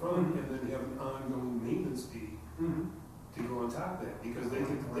 impact fees up front and then have an ongoing maintenance fee to go on top of that, because they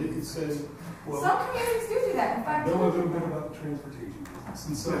could say, well, Some communities do that, in fact. know a little bit about the transportation business.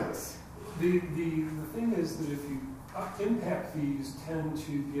 And so the thing is that if you, impact fees tend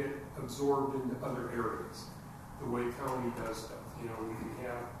to get absorbed into other areas, the way county does stuff. You know,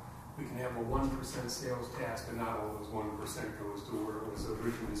 we can have a 1% sales tax, but not always 1% goes to where it was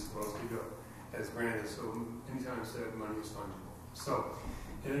originally supposed to go, as granted. So anytime said money is fungible. So,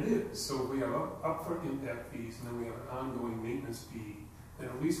 and it is. So we have upfront impact fees, and then we have an ongoing maintenance fee. Then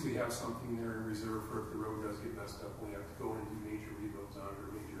at least we have something there in reserve for if the road does get messed up, we have to go and do major rebuilds on it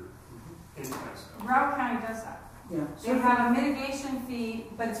or major any kind of stuff. Broward County does that. Yeah. They have a mitigation fee,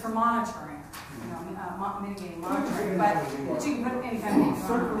 but it's for monitoring, you know, mitigating monitoring, but you can put any kind of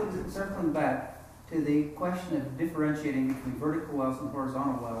fee on it. Circling back to the question of differentiating between vertical wells and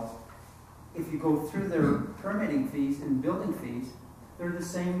horizontal wells, if you go through their permitting fees and building fees, they're the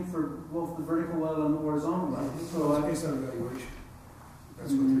same for both the vertical well and the horizontal well. So it's based on evaluation.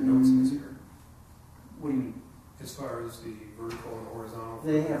 That's what their note says here. What do you mean? As far as the vertical and horizontal.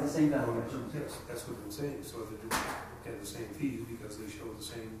 They have the same valuation. Yes, that's what I'm saying. So they have the same fees because they show the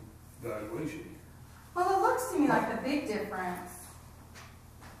same valuation. Well, it looks to me like the big difference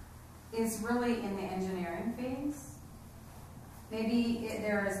is really in the engineering fees. Maybe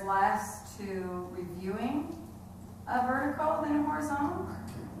there is less to reviewing a vertical than a horizontal.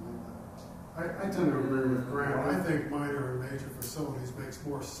 I tend to agree with Graham. I think minor and major facilities makes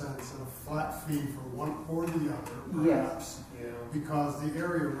more sense than a flat fee for one or the other, perhaps. Yeah. Because the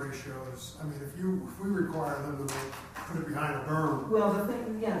area ratios, I mean, if we require them to put it behind a berm, Well, the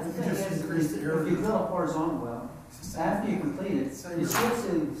thing just is, increase the if area. you drill a horizontal well, after you complete it, you still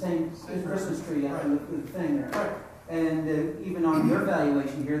see the same Christmas tree out in the thing there. Right. And even on your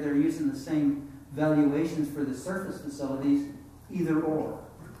valuation here, they're using the same valuations for the surface facilities, either or.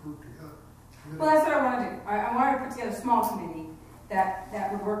 Well, that's what I want to do. I want to put together a small committee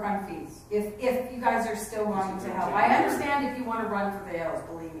that would work on fees. If you guys are still wanting to help. I understand if you want to run for the hills,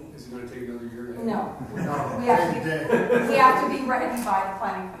 believe me. Is it going to take another year? No. No, We have to day. We have to be ready by the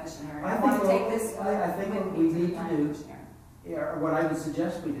planning commission hearing. I want to take this. I think what we need to do, or what I would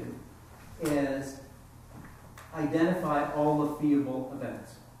suggest we do, is identify all the feasible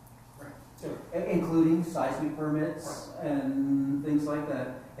events. Including seismic permits and things like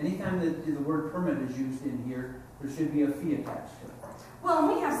that. Anytime that the word permit is used in here, there should be a fee attached to it. Well,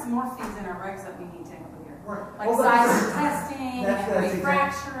 and we have some more fees in our regs that we need to include here. Right. Like Oh, seismic testing, that's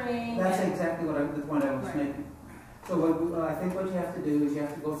refracturing. That's and- exactly the point I was Right. making. So I think what you have to do is you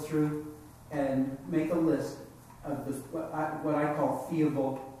have to go through and make a list of the, what I call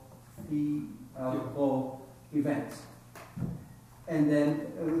feasible events. And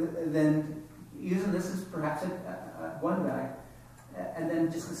then using this as perhaps one guy, and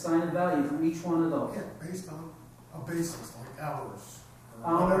then just assign a value for each one of those. Yeah, based on a basis, like hours.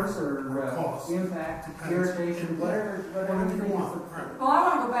 Hours or cost. impact, Depends. irritation, whatever Whatever you you want. think. Right. Well, I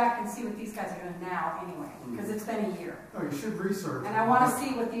want to go back and see what these guys are doing now anyway, because it's been a year. No, you should research. And I want to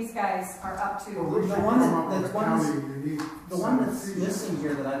see what these guys are up to. Well, we should The one come up that's with a one county unique The one set of that's fees. missing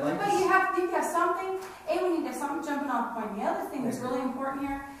here that I'd like But to you see. have to have something, we need to have something jumping off point. The other thing that's really important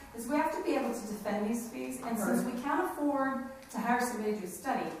here is we have to be able to defend these fees, and since we can't afford to hire somebody to do a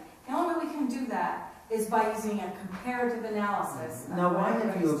study, the only way we can do that is by using a comparative analysis. of Now, what why have you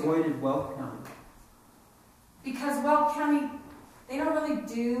everybody's doing. avoided Weld County? Because Weld County, they don't really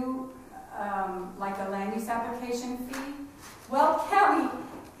do like a land use application fee. Weld County,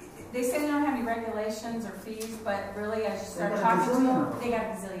 they say they don't have any regulations or fees, but really as you start They got a talking to gazillion them, of them. they got a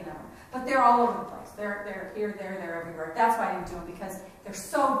gazillion of them. But they're all over the place. They're here, they're everywhere. That's why I didn't do them, because they're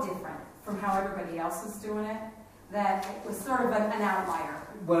so different from how everybody else is doing it, that it was sort of an outlier.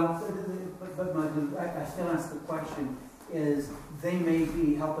 Well, I still ask the question, is they may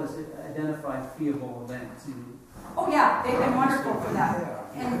help us identify feasible events. Oh, yeah, they've been wonderful for that.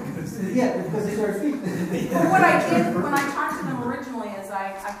 And Yeah, because they charge fees. well, what I did when I talked to them originally is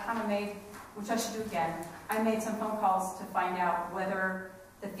I kind of made, which I should do again, I made some phone calls to find out whether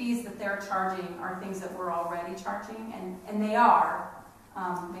the fees that they're charging are things that we're already charging, and they are.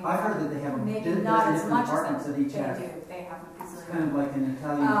 Maybe I've heard that they have maybe different not as much departments as that each they have. do. They have a It's gazillion. kind of like an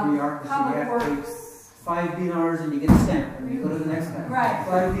Italian bureaucracy. Public You have to pay Works. 5 dinars and you get a stamp, and you go to the next guy. Right.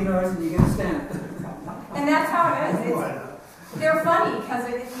 5 dinars and you get a stamp. And that's how it is. They're funny because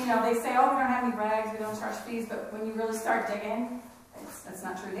they say, oh, we don't have any regs, we don't charge fees, but when you really start digging, that's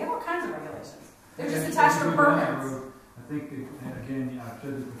not true. They have all kinds of regulations. They're just attached to permits. I think, and again, I've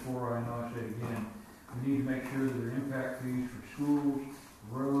said this before, I know I say it again, we need to make sure that there are impact fees for schools,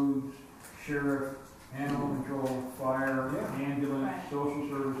 roads, sheriff, animal control, fire, ambulance, Right. social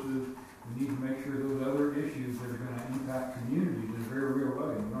services. We need to make sure those other issues that are gonna impact communities in a very real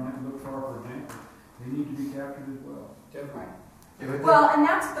way. We don't have to look far, for example. They need to be captured as well. Definitely. Well, and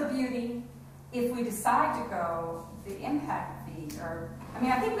that's the beauty, if we decide to go the impact fee,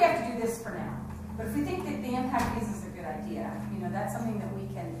 I think we have to do this for now. But if we think that the impact fees is a good idea, that's something that we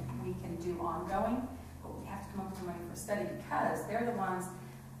can do ongoing, but we have to come up with the money for a study because they're the ones,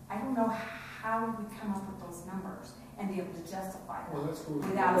 I don't know how we come up with those numbers and be able to justify Well, them that's cool.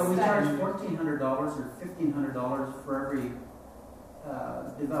 without Well, a we charge study. $1,400 or $1,500 for every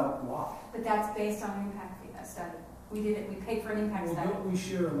developed lot. But that's based on an impact fee, that study. We did it, we paid for an impact Well, study. don't we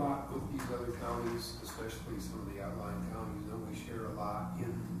share a lot with these other counties, especially some of the outlying counties? Don't we share a lot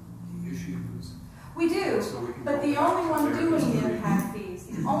in the issues? We do, So we can but go the back only to one their doing history. impact fees,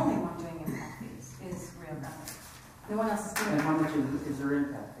 the only one doing impact fees is Rio Grande. No one else is doing And it. how much is their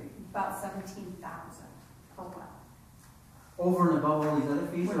impact fee? About 17,000 per well. Over and above all these other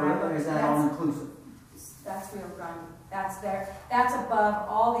fees, or is that all inclusive? That's Rio Grande. That's above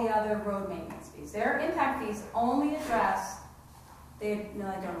all the other road maintenance fees. Their impact fees only address, they don't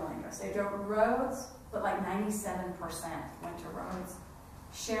really address, they address roads, but like 97% went to roads.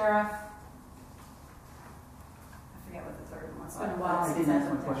 Sheriff, I forget what the third one was. It's been a while I since didn't I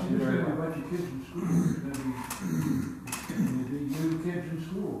answer my looked at it. question. There's gonna be a bunch of kids in school, there's gonna be new kids in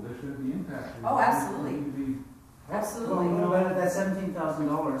school, there's gonna be impacted. Oh, absolutely. There's gonna be- Absolutely. But that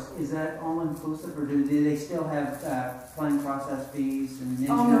 $17,000, is that all inclusive, or do they still have planning process fees and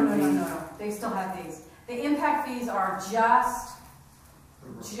Oh, no, engineering fees? no. They still have these. The impact fees are just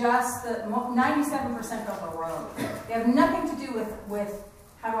the 97% of the road. They have nothing to do with,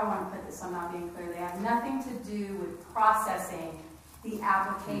 how do I want to put this, I'm not being clear. They have nothing to do with processing the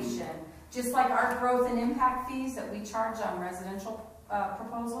application. Just like our growth and impact fees that we charge on residential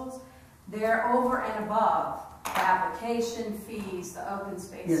proposals, they're over and above the application fees, the open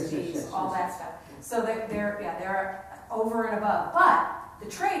space fees, all that stuff. So they're over and above. But the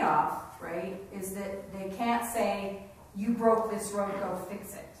trade-off, right, is that they can't say, you broke this road, go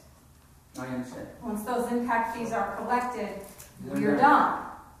fix it. I understand. Once those impact fees are collected, They're we're done. done.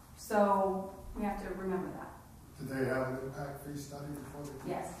 So we have to remember that. Did they have an impact fee study before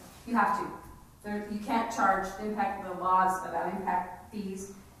they? Yes, you have to. You can't charge the laws about impact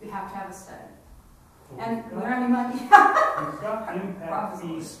fees. You have to have a study. And we don't have any money. We've got impact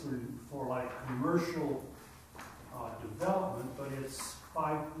fees for like commercial development, but it's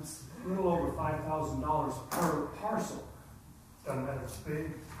a little over $5,000 per parcel. Doesn't matter, it's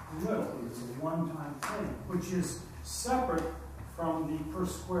big. Little, it's a one-time thing, which is separate from the per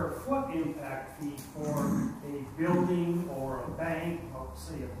square foot impact fee for a building or a bank,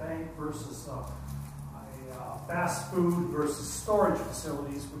 say a bank versus a fast food versus storage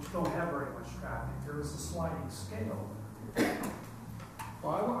facilities, which don't have very much traffic. There is a sliding scale.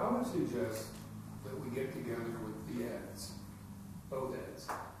 Well, I would suggest that we get together with the eds, both eds,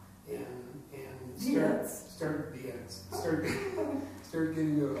 and start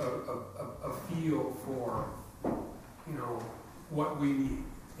getting a feel for, what we need,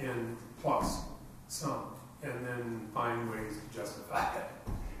 and plus some, and then find ways to justify it.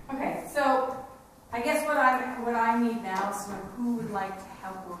 Okay, so I guess what I need now is to know who would like to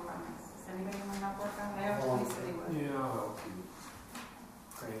help work on this. Does anybody want to help work on it? I always said he would. Yeah, I'll help you.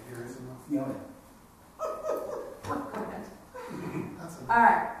 Right, here is enough. Yeah. Go ahead. That's enough. All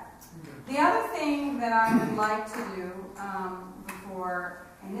right. Okay. The other thing that I would like to do before,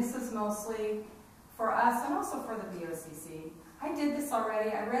 and this is mostly for us and also for the VOCC, I did this already.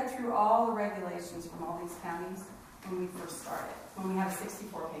 I read through all the regulations from all these counties when we first started, when we had a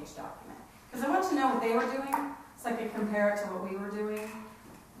 64-page document. Because I want to know what they were doing, so I could compare it to what we were doing.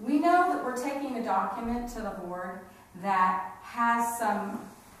 We know that we're taking a document to the board that has some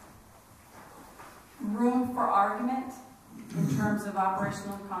room for argument in terms of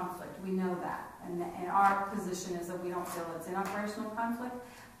operational conflict. We know that. And our position is that we don't feel it's in operational conflict.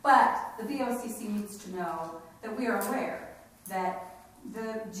 But the VOCC needs to know that we are aware that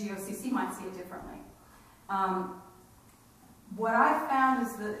the GOCC might see it differently. What I found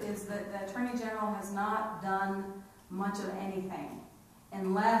is that the Attorney General has not done much of anything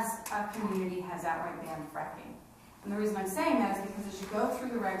unless a community has outright banned fracking. And the reason I'm saying that is because as you go through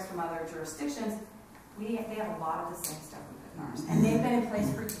the regs from other jurisdictions, they have a lot of the same stuff we put in ours. And they've been in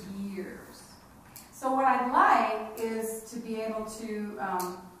place for years. So what I'd like is to be able to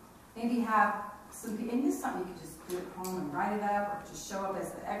maybe have some, and this is something you could just do at home and write it up, or just show up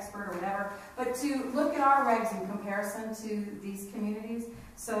as the expert or whatever, but to look at our regs in comparison to these communities,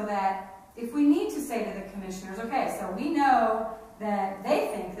 so that if we need to say to the commissioners, okay, so we know that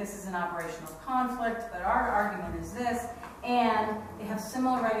they think this is an operational conflict, but our argument is this, and they have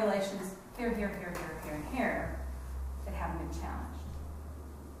similar regulations here, here, here, here, here, and here, that haven't been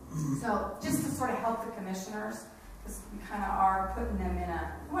challenged. So just to sort of help the commissioners, because we kind of are putting them in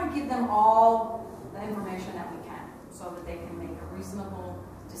a, we want to give them all the information that we can, so that they can make a reasonable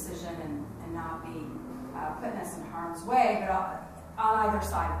decision and not be putting us in harm's way, but on either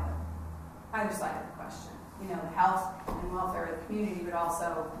side of it, either side of the question. You know, the health and welfare of the community, but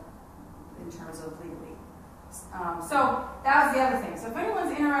also in terms of legally. So that was the other thing. So if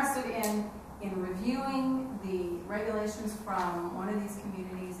anyone's interested in reviewing the regulations from one of these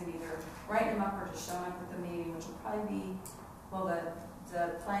communities and either writing them up or just showing up at the meeting, which will probably be, well,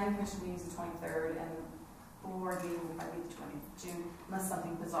 the planning commission meeting is the 23rd, and the board meeting will probably be the 20th of June, unless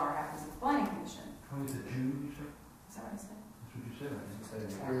something bizarre happens at the planning commission. 20th of June, you said? Is that what I said? That's what you said.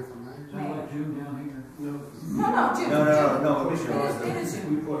 May. Sound like June down here? No, June. No, It is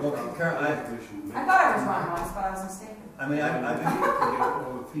June. Well, Karen, I thought I was wrong once, but I was mistaken. I mean,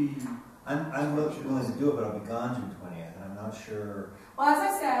 I'm willing to do it, but I'll be gone June 20th, and I'm not sure. Well, as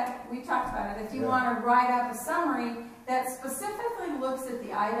I said, we talked about it. If you want to write up a summary that specifically looks at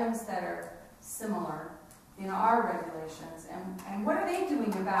the items that are similar in our regulations, and what are they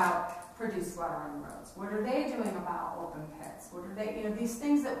doing about produced water on the roads? What are they doing about open pits? What are they, these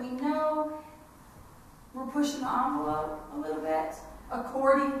things that we know we're pushing the envelope a little bit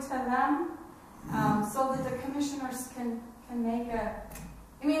according to them, so that the commissioners can make a,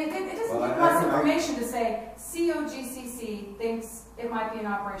 I mean, it doesn't give us information to say COGCC thinks it might be an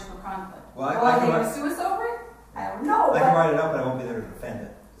operational conflict. Well, are they going to sue us over it? I don't know. I can write it up, but I won't be there to defend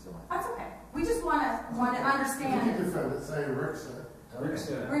it. So. That's okay. We just want to understand. You can defend it, say Rick said. Rick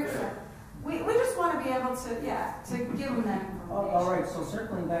said. Rick said. We just want to be able to, to give them that information. All right, so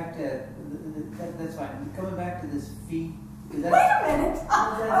circling back to, that's fine. Coming back to this fee. Wait a minute.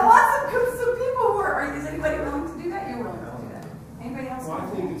 I want some people who are, is anybody willing to do that? You're willing to do that. Anybody else? Well, I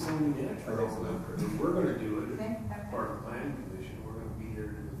think it's only natural that if we're going to do it, Okay. as part of the planning commission, we're going to be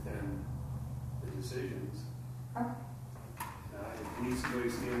here to defend the decisions. Okay. If we need somebody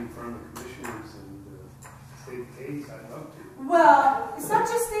to stand in front of the commissioners and state the case, I'd love to. Well, it's not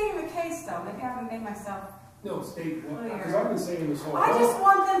just stating the case, though. Maybe I haven't made myself. No, state what? Clear. Because I've been saying this whole I time. just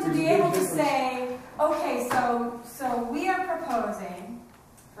want them to There's be a big able to difference. say, okay, so we are proposing,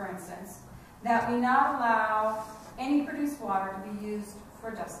 for instance, that we not allow any produced water to be used for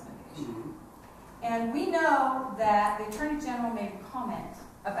dust mitigation. Mhm. And we know that the Attorney General made a comment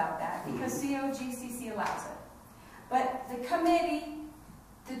about that because COGCC allows it. But the committee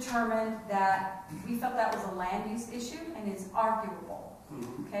determined that we felt that was a land use issue and is arguable.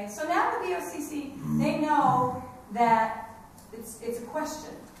 Mhm. Okay, so now the VOCC, they know that it's a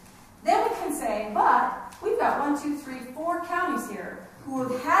question. Then we can say, but we've got 1, 2, 3, 4 counties here who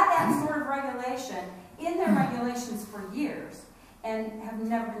have had that sort of regulation in their regulations for years and have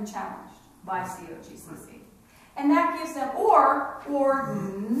never been challenged by COGCC. And that gives them, or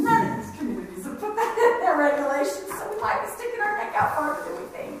none of these communities have put that in their regulations, so we might be sticking our neck out farther than we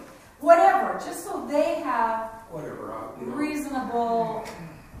think. Whatever, just so they have Whatever. reasonable,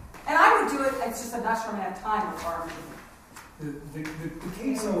 and I would do it, it's just I'm not sure I'm going to have time with our meeting. The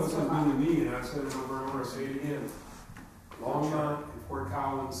case though was new to me, and I've said it over and over, I say it again. Longmont and Fort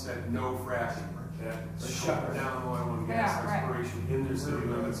Collins said no fracking. That shut down oil and gas Yeah, right. exploration in their city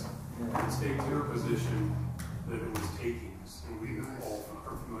limits. And stayed to their position that it was takings. And we all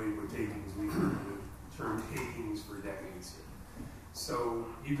are familiar with takings. We've heard the term takings for decades. So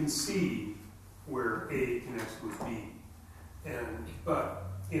you can see where A connects with B. But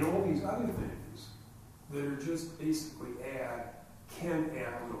in all these other things that are just basically can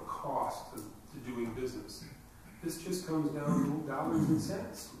add no cost to doing business. This just comes down to dollars and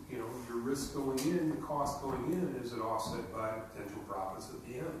cents. Your risk going in, the cost going in, is it offset by potential profits at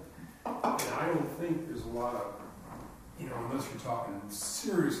the end? And I don't think there's a lot of, unless you're talking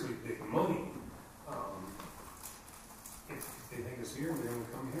seriously big money, if they think it's here, they're gonna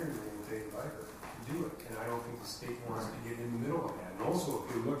come here and they're gonna take a bite to do it. And I don't think the state wants to get in the middle of that. And also,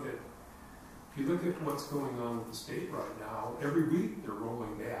 if you look at what's going on with the state right now, every week they're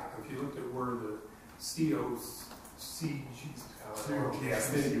rolling back. If you looked at where the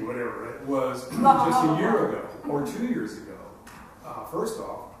whatever it was just a year ago or 2 years ago, first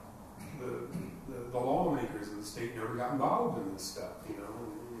off, the lawmakers of the state never got involved in this stuff, and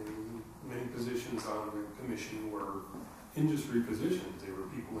many positions on the commission were industry positions. They were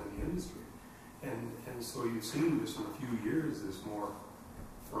people in the industry. And so you've seen just in a few years this more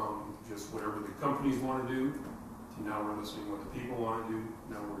from just whatever the companies want to do to now we're listening to what the people want to do.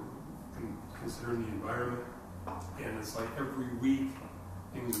 Now we're considering the environment. And it's like every week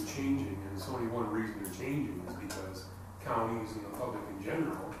things are changing, and it's only one reason they're changing is because counties and the public in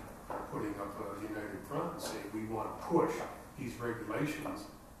general are putting up a united front and saying we want to push these regulations,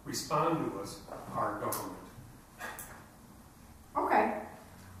 respond to us, our government. Okay.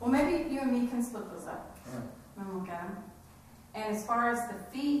 Well, maybe you and me can split those up and look at them. And as far as the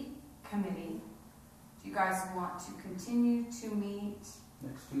fee committee, do you guys want to continue to meet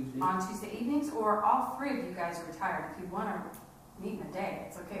Next Tuesday. on Tuesday evenings, or all three of you guys are retired? If you want to meet in a day,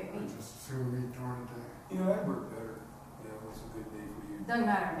 it's okay to meet. Just assume meet during the day. That worked better. It's a good day for you. Doesn't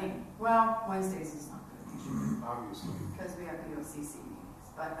matter to me. Well, Wednesdays is not good Obviously. because we have BOCC meetings.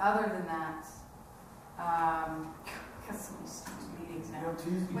 But other than that, because so many stupid meetings now.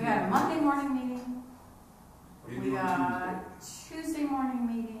 Tuesday. We got a Monday morning meeting. What do you We do on got Tuesday morning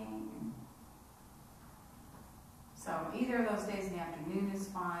meeting. So either of those days in the afternoon is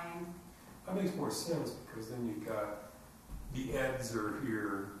fine. That makes more sense because then you've got the eds are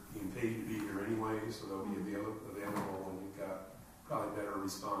here being paid to be here anyway, so they'll be available, and you've got probably better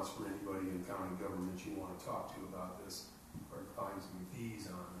response from anybody in county government you want to talk to about this, or find some fees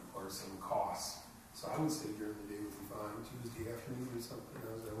on or some costs. So I would say during the day would be fine, Tuesday afternoon or something.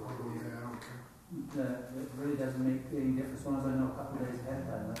 How's that work? Yeah, I don't care. It really doesn't make any difference as long as I know a couple of days ahead of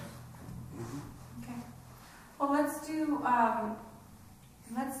time. Okay. Well, let's do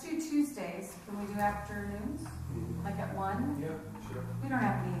Tuesdays. Can we do afternoons? Like at 1? Yeah, sure. We don't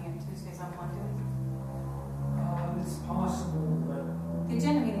have a meeting on Tuesdays on 1, do we? It's possible, but, The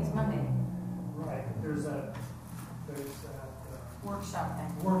agenda meeting's Monday. right, there's that Workshop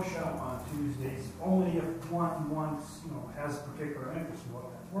thing. workshop on Tuesdays, only if one wants, has a particular interest in what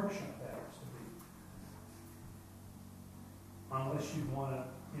that workshop happens to be. Unless you want to,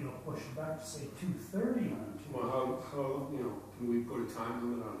 push it back to say 2:30 on Tuesday. Well, how can we put a time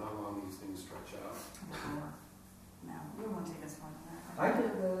limit on how long these things stretch out? No, we won't take us more than that. I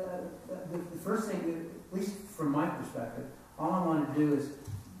did, the first thing, at least from my perspective, all I want to do is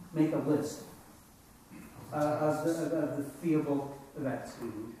make a list of the feasible events.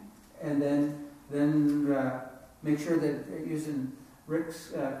 And then make sure that, using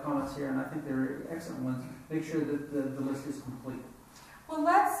Rick's comments here, and I think they're excellent ones, make sure that the list is complete. Well,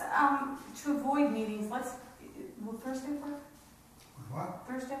 let's, to avoid meetings, will Thursday work? What?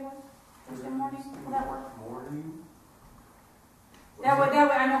 Thursday work? Thursday morning? Will that work? Morning? That way,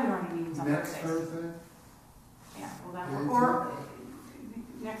 I know we don't have meetings on Next Thursdays. Thursday? Yeah, will that work? Or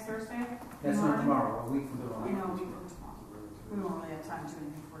next Thursday? That's not Morning? tomorrow, a week from I tomorrow. know, we won't tomorrow. We won't really have time to do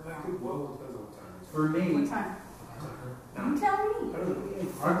anything for That tomorrow. could, well, it depends on what time. For me, What time? You tell me.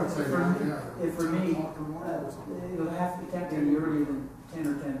 I could say that, yeah. For me, Talk tomorrow or something. it'll have to, can't be any earlier than 10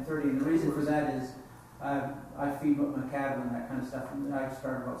 or 10:30, and the reason for that is, I feed up my cattle and that kind of stuff, and I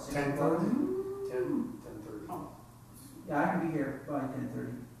start about 6 o'clock. 10:30. Yeah, I can be here by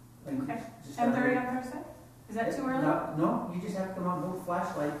 10:30. Okay. 10:30 on Thursday? Is that too early? No, you just have to come out and hold the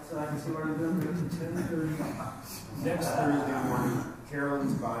flashlight so I can see what I'm doing. 10:30. Next Thursday morning,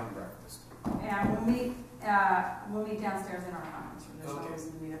 Carolyn's buying breakfast. Yeah, we'll meet downstairs in our conference room. There's no Okay.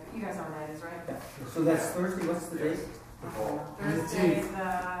 reason to meet up. You guys know where that is, right? So that's Thursday, what's the date? The ball. Thursday is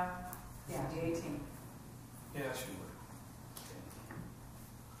the 18th. Yeah, she would.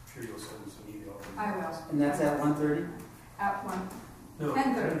 I'm sure you'll send some email. I will. And that's at 1:30? At 1. No,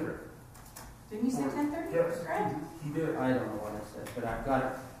 10:30. Didn't you say 10:30? Yes. Great. He did. I don't know what I said, but I've got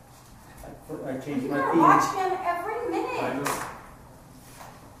it. I changed You my gotta feed. watch him every I minute. know.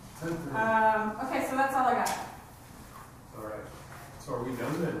 10:30. Okay, so that's all I got. All right. So are we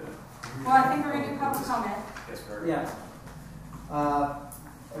done then? Well, I think we're gonna do public comment. Yes, very Yeah.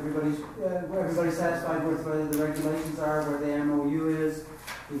 Everybody's satisfied with where the regulations are, where the MOU is.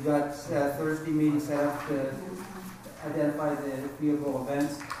 We've got Thursday meeting set up to identify the feasible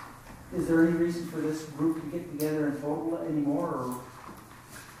events. Is there any reason for this group to get together in total anymore, or?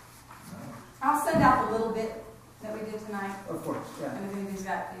 I'll send out the little bit that we did tonight, Of course, yeah. and if anybody's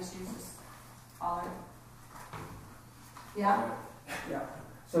got issues, just holler. Yeah? Yeah.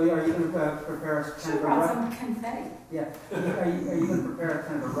 So are you going to prepare us kind Should of a brought rough? some confetti. Yeah. Are you going to prepare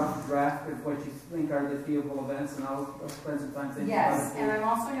kind of a rough draft of what you think are the feasible events, and I'll spend some time thinking about it. Yes, and I'm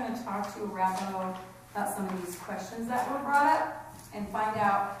also going to talk to Arapahoe about some of these questions that were brought up and find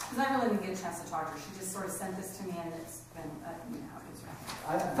out, because I really didn't get a chance to talk to her. She just sort of sent this to me, and it's been, you know, how it is right.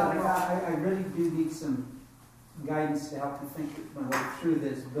 I really do need some guidance to help me think my way through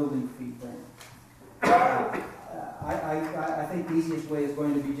this building fee thing. I think the easiest way is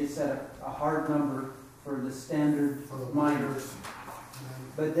going to be just set a hard number for the standard For the minors.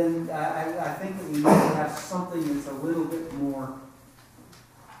 But then I think that we need to have something that's a little bit more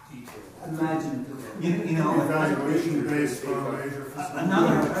imaginative. You know, Evaluation based on major facility.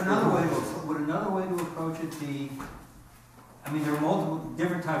 another way to approach it be, I mean, there are multiple,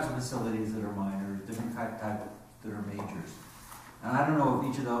 different types of facilities that are minors, different type that are majors. And I don't know if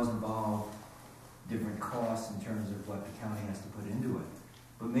each of those involve different costs in terms of what the county has to put into it.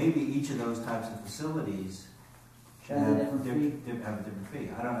 But maybe each of those types of facilities Should have a different fee. have a different fee.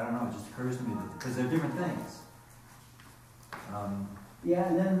 I don't know, it just occurs to me that, because they're different things. Yeah,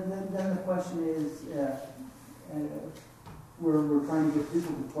 and then the question is, we're trying to get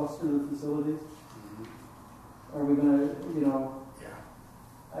people to cluster the facilities. Are we gonna, you know? Yeah.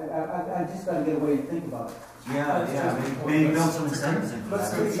 I just gotta get away and think about it. Maybe build some incentives in for Let's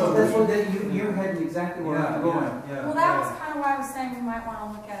that. get So that's what you're heading exactly where I'm going. Well, that was kind of why I was saying we might want to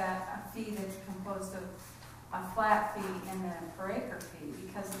look at a fee that's composed of a flat fee and then a per acre fee.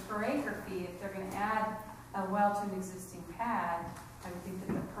 Because the per acre fee, if they're going to add a well to an existing pad, I would think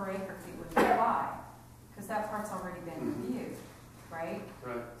that the per acre fee would apply. Because that part's already been reviewed, right?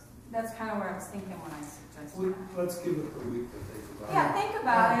 Right. That's kind of where I was thinking when I suggested that. Let's give it a week to think about it. Yeah, think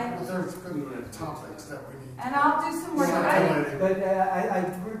about But it, there's good topics that we need. and I'll do some more Yeah. studying. But I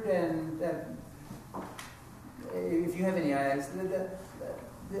heard, and if you have any ideas,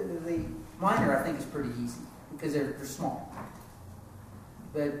 the minor I think is pretty easy because they're small.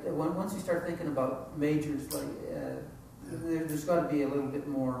 But once you start thinking about majors, like there's got to be a little bit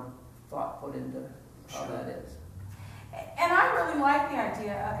more thought put into how that is. And I really like the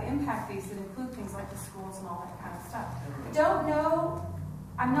idea of impact fees that include things like the schools and all that kind of stuff. I don't know,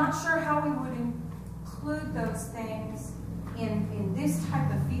 I'm not sure how we would include those things in this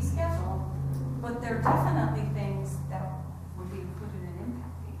type of fee schedule, but they're definitely things that would be included in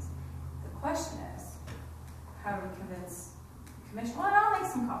impact fees. The question is, how do we convince the commission? Well, I'll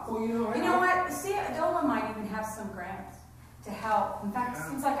make some calls. Well, you You know what? See, Adola might even have some grants to help. In fact, it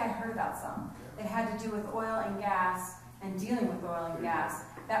seems like I heard about some that had to do with oil and gas and dealing with oil and gas.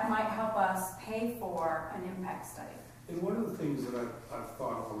 That might help us pay for an impact study. And one of the things that I've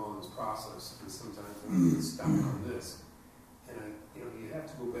thought of along this process, and sometimes we get stuck on this, and you have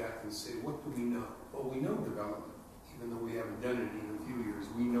to go back and say, what do we know? Well, we know development, even though we haven't done it in a few years.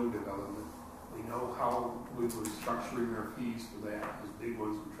 We know development. We know how we were structuring our fees for that, because big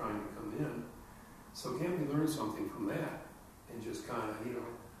ones were trying to come in. So can't we learn something from that and just kind of,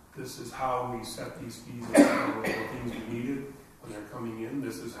 this is how we set these fees up, the things we needed when they're coming in.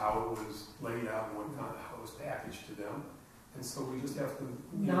 This is how it was laid out and how it was packaged to them. And so we just have to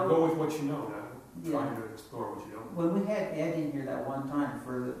go with what you know, not trying to explore what you don't. When we had Ed in here that one time,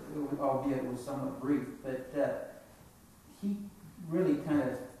 albeit it was somewhat brief, but he really kind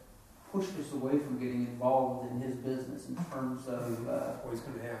of pushed us away from getting involved in his business in terms of. Always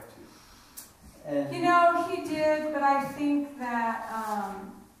going to have to. And He did, but I think that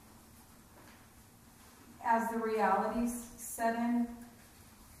as the realities set in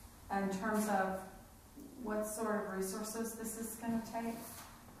terms of what sort of resources this is going to take,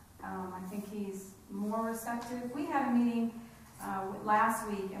 I think he's more receptive. We had a meeting last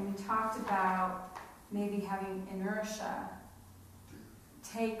week, and we talked about maybe having inertia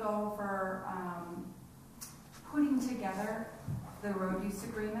take over putting together the road use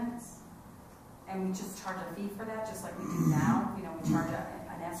agreements, and we just charge a fee for that, just like we do now. We charge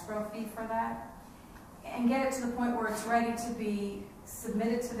an escrow fee for that, and get it to the point where it's ready to be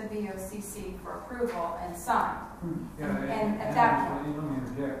submitted to the BOCC for approval and signed. Yeah, And at that point. Let me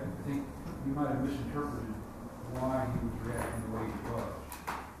interject. I think you might have misinterpreted why he was reacting the way he was.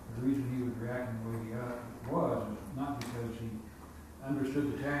 The reason he was reacting the way he was is not because he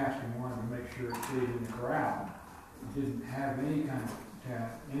understood the task and wanted to make sure it stayed in the corral. He didn't have any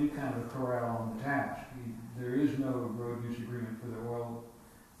kind of a corral on the task. There is no road use agreement for the oil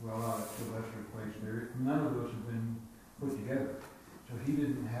well out at Sylvester Place. None of those have been put together. So he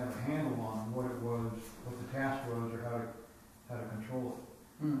didn't have a handle on what it was, what the task was, or how to control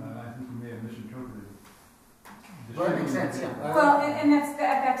it. I think you may have misinterpreted. Well, that makes sense, yeah. Well, and that's, at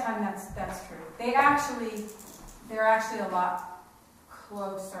that time, that's true. They're actually a lot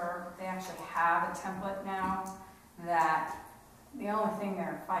closer. They actually have a template now that the only thing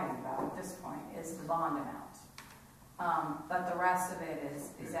they're fighting about at this point is the bond amount. But the rest of it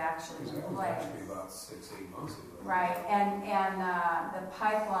is actually in That was place. actually about 6-8 months ago. Right, and the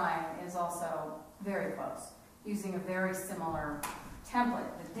pipeline is also very close, using a very similar template.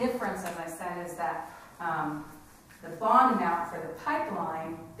 The difference, as I said, is that the bond amount for the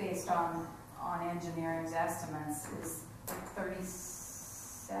pipeline, based on engineering's estimates, is like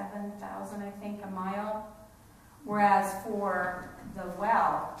 $37,000, I think, a mile. Whereas for the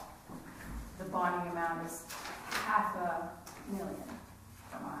well, the bonding amount is $500,000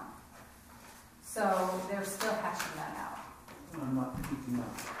 per mile. So they're still hashing that out. I'm not keeping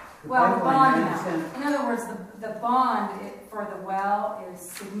up. The Well, the pipeline, bond I amount. understand. In other words, the bond for the well is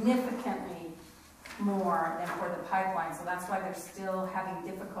significantly more than for the pipeline, so that's why they're still having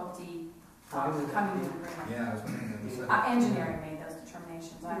difficulty Why would that coming be? to an agreement. Yeah, I was wondering. Engineering made those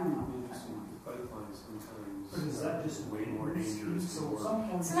determinations, I don't know. Interesting, the pipeline sometimes. But is that just way more dangerous So for?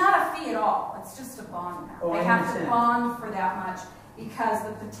 sometimes. It's not a fee at all, it's just a bond amount. Oh, I They have to understand. bond for that much because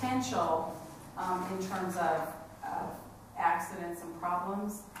the potential in terms of accidents and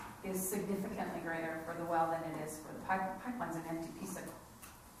problems is significantly greater for the well than it is for the pipeline's an empty piece of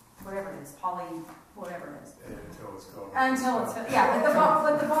whatever it is, whatever it is. Until it's gone. Yeah, but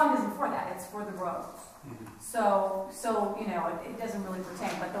the bond isn't for that, it's for the road. Mhm. So, you know, it doesn't really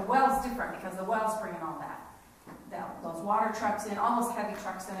pertain, but the well's different because the well's bringing all that. Those water trucks in, all those heavy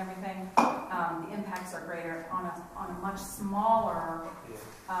trucks and everything, the impacts are greater on a much smaller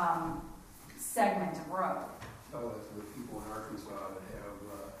Yeah. segment of road. Oh, that's the people in Arkansas that have,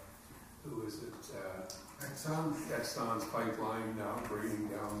 who is it, Exxon's pipeline now bringing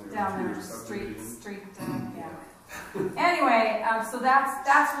down their. Down their there, subdivision. street, yeah. Anyway, so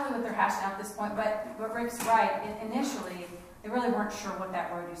that's really what they're hashing out at this point, but Rick's right, initially, they really weren't sure what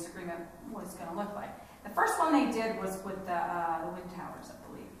that road use agreement was gonna look like. The first one they did was with the wind towers, I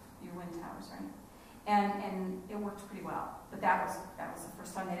believe, your wind towers, right? And it worked pretty well, but that was the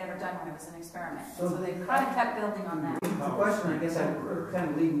first time they'd ever done one, it was an experiment. So So they kind of kept building on that. The question, I guess, I'm kind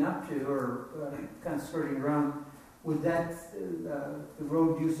of leading up to, or kind of skirting around, would that, the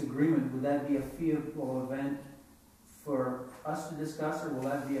road use agreement, would that be a feasible event for us to discuss, or will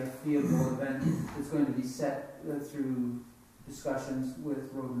that be a feasible event that's going to be set through discussions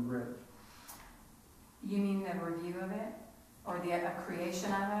with Road and Bridge? You mean the review of it? Or the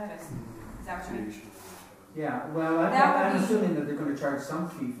creation of it? Is that what you mean? Creation of the- Yeah, well, That would I'm be- assuming that they're going to charge some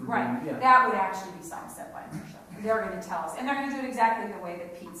fee for doing Right, it, yeah. that would actually be something set by inertia. They're gonna tell us, and they're gonna do it exactly the way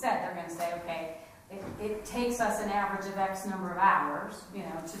that Pete said. They're gonna say, okay, it takes us an average of X number of hours, you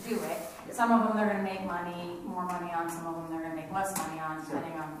know, to do it. Some of them they're gonna make more money on, some of them they're gonna make less money on,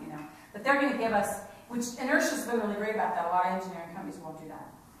 depending on, you know. But they're gonna give us, which inertia's been really great about that. A lot of engineering companies won't do that.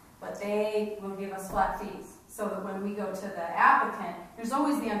 But they will give us flat fees, so that when we go to the applicant, there's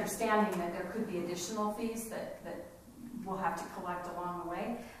always the understanding that there could be additional fees that we'll have to collect along the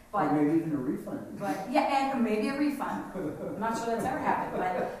way. Or But, maybe even a refund. yeah, and maybe a refund. I'm not sure that's ever happened,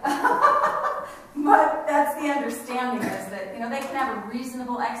 but that's the understanding is that, you know, they can have a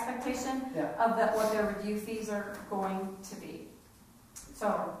reasonable expectation Yeah. of what their review fees are going to be.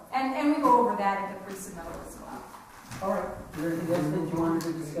 So, and we go over that at the pre-submittal as well. All right, is there anything else that you wanted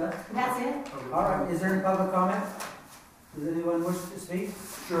to discuss? That's it? All right, is there any public comment? Does anyone wish to speak?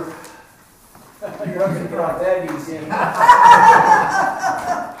 Sure. You're up to drop that easy.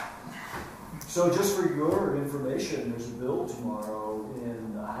 So just for your information, there's a bill tomorrow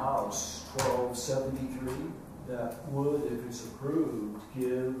in the House, 1273, that would, if it's approved,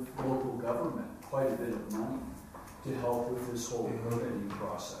 give local government quite a bit of money to help with this whole permitting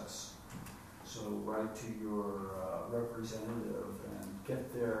process. So write to your representative and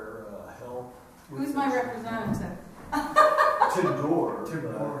get their help. with Who's my this. representative? Tim Dorr. Tim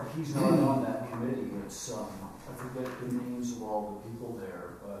Dorr. He's not on that committee. It's, I forget the names of all the people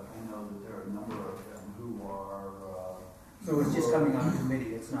there, but I know that there are a number of them who are. So it's just coming on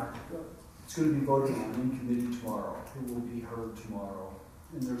committee, it's not, It's going to be voted on in committee tomorrow. It will be heard tomorrow.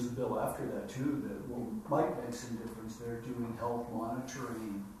 And there's a bill after that too that might make some difference. They're doing health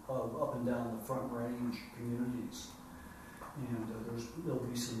monitoring of up and down the Front Range communities. And there'll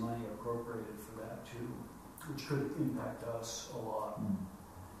be some money appropriated for that too, which could impact us a lot.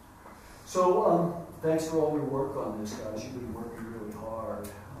 So thanks for all your work on this, guys. You've been working really hard.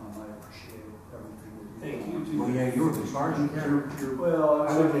 I appreciate everything that you do. Thank you, too. Well, yeah, you were the sergeant. Well, I I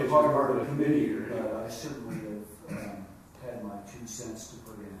look was at part you of part the of the committee, committee, but I certainly have had my 2 cents chance to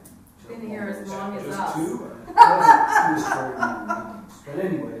put in. Been here as long as Just us. two? Well, it was very many meetings. But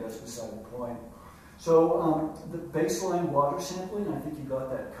anyway, that's beside the point. So the baseline water sampling, I think you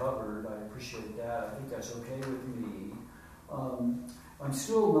got that covered. I appreciate that. I think that's okay with me. I'm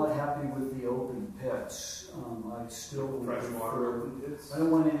still not happy with the open pits. I still would Freshwater prefer- open pits? I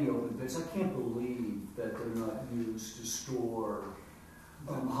don't want any open pits. I can't believe that they're not used to store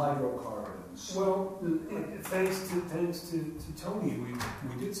hydrocarbons. Well, thanks to Tony,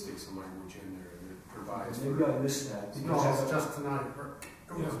 we did stick some language in there that provides for. Maybe I missed that. No, because it's just tonight.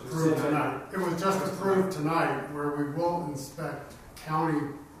 It was Yeah, just approved tonight. tonight. It was just approved tonight where we will inspect, county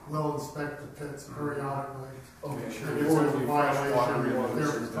will inspect the pits periodically. Okay, Make sure And it's if there's only a fresh water violation, rivers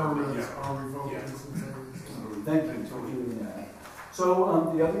their and stuff. permits Yeah. are revoked Yeah. instantaneously. Thank you for doing that. So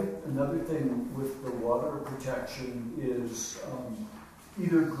another thing with the water protection is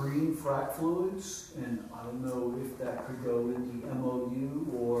either green frac fluids, and I don't know if that could go in the MOU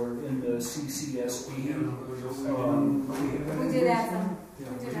or in the CCSD. We did add some.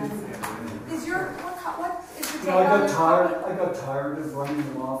 We did add some. Is your, what is your take You know, I on got this? tired of running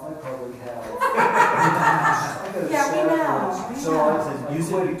them off. I probably have. I got a Yeah, we sad know, list. we So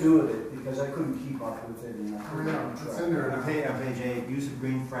know. I quit doing it because I couldn't keep up with it. And I Oh, couldn't yeah, keep it's track. in there. On page 8, use of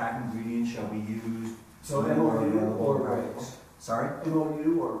green frac ingredients shall be used. So MOU or regs? Sorry?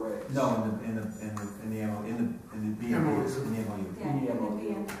 MOU or regs? No, in the MO, in the B&Bs, in the MOU. Yeah, In the it would MOU. be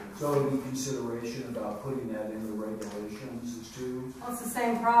in. So any consideration about putting that in the regulations is too? Well, it's the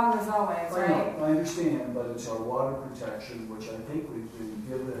same problem as always, right? I understand, but it's our water protection, which I think we've been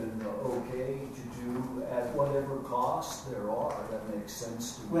given the okay to do at whatever cost there are. That makes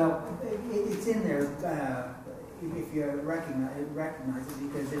sense to me. Well, it's in there, if you recognize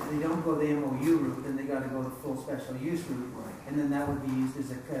it, because if they don't go the MOU route, then they gotta go the full special use route, Right. and then that would be used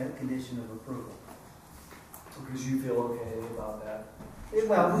as a condition of approval. Because you feel okay about that?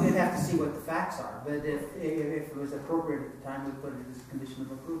 Well, we'd have to see what the facts are, but if it was appropriate at the time, we'd put it as a condition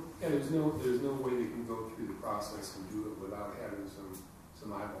of approval. Yeah, there's no way they can go through the process and do it without having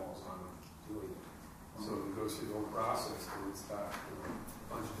some eyeballs on it, doing it. So if it goes through the whole process, then it's got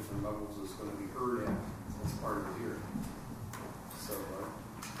a bunch of different levels it's gonna be heard at, that's part of it here. So,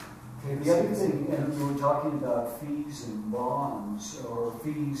 Okay, the other thing, and we were talking about fees and bonds, or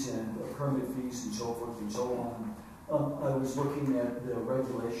fees and permit fees and so forth and so on. I was looking at the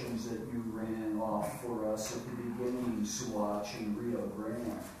regulations that you ran off for us at the beginning, Saguache and Rio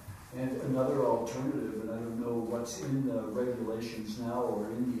Grande. And another alternative, and I don't know what's in the regulations now or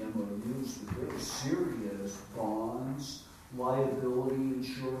in the MOUs, but there's serious bonds, liability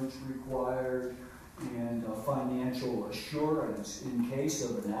insurance required, and financial assurance in case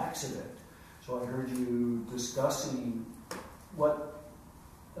of an accident. So I heard you discussing what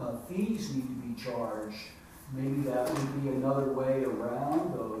fees need to be charged. Maybe that would be another way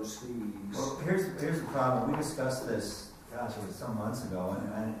around those fees. Well, here's the problem. We discussed this, gosh, it was some months ago,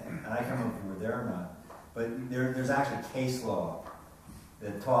 and I can't remember if you were there or not. But there's actually case law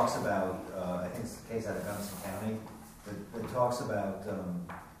that talks about, I think it's the case out of Gunnison County, that talks about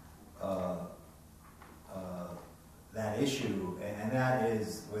that issue, and that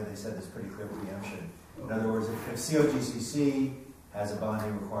is where they said there's pretty clear preemption. In other words, if COGCC has a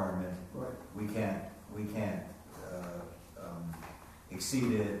bonding requirement, Right. we can't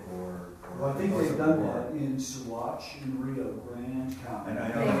exceed it or. Well, I think they've done that in Saguache and Rio Grande County. And I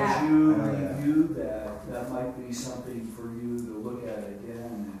know They that- have. As you I know that. review that might be something for you to look at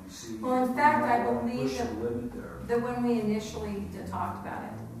again and see. Well, in if fact, you I might wanna believe push a that- limit there. That when we initially talked about it,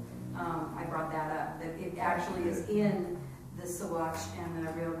 I brought that up, that it actually is in the Saguache and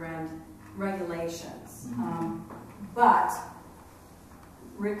the Rio Grande regulations. But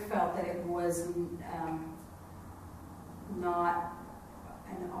Rick felt that it was not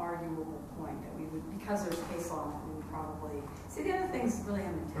an arguable point that we would, because there's case law, we would probably, see, the other things really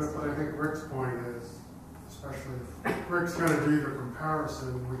haven't been tested. But I think Rick's point is, especially if Rick's gonna do the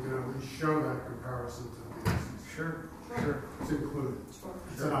comparison, we can at least show that comparison to the agency. Sure. It's included. Sure.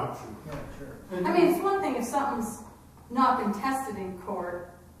 It's an option. Yeah, sure. I mean, it's one thing if something's not been tested in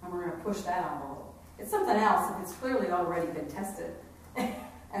court, and we're gonna push that envelope. It's something else if it's clearly already been tested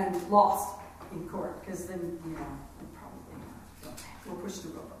and lost in court, because then, you know, probably not. We'll push the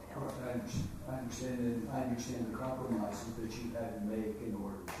rope uphill. I understand the compromises that you had to make in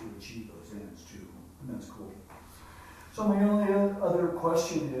order to achieve those ends too, and that's cool. So my only other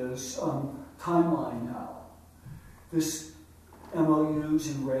question is timeline now. This MOUs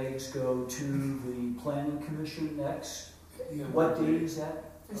and regs go to the planning commission next. Yeah. What date is that?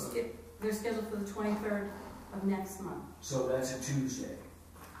 They're scheduled for the 23rd of next month. So that's a Tuesday.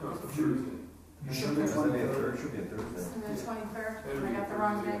 No, it's a Thursday. You should It's be gonna be a 23rd. Thursday, should be a Thursday. And the 23rd, That'd I be got the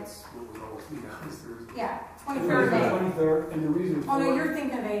wrong Thursday. date. That's what was always me on is Thursday. Yeah, 23rd of May. 23rd. And the reason for Oh, no, you're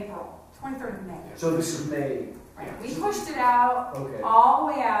thinking of April, 23rd of May. So this is May. Right, we pushed it out, Okay. all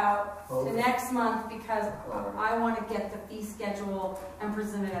the way out to Okay. next month because Alright. I want to get the fee schedule and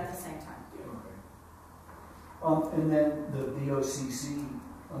present it at the same time. Okay. And then the BOCC,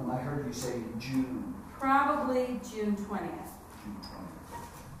 I heard you say in June. Probably June 20th, June 20th.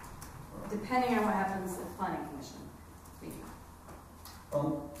 depending on what happens at the planning commission meeting.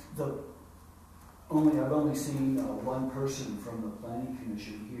 I've only seen one person from the planning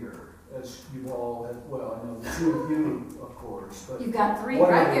commission here, as you all have, well, I know the two of you, of course, but You've got three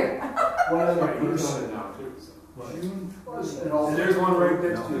What right are- here. one other Right, you're on it person. now too, so. June, and all. And there's one right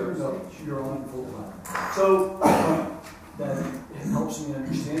next to you. No, you're on full time. So, that helps me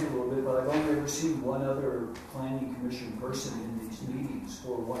understand a little bit, but I've only ever seen one other planning commission person in these meetings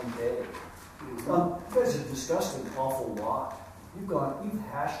for one day. You guys have discussed an awful lot. You've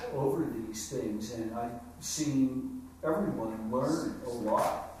hashed over these things, and I've seen everyone learn a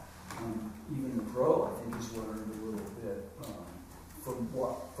lot. Even the pro, I think, has learned a little bit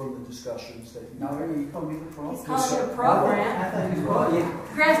from the discussions that you. Now, you call me the pro? He's calling you a program. I thought you were, yeah,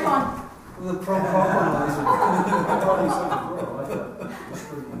 Grant's going, the pro advisor. I thought he said the pro. I thought it was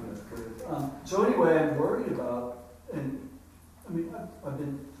pretty good. So anyway, I'm worried about, and I mean, I've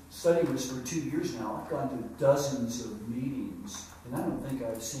been studying this for 2 years now. I've gone to dozens of meetings, and I don't think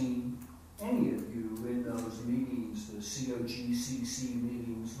I've seen any of you in those meetings, the COGCC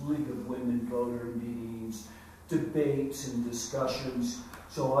meetings, League of Women Voter meetings, debates and discussions,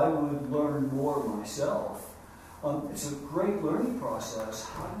 so I would learn more myself. It's a great learning process.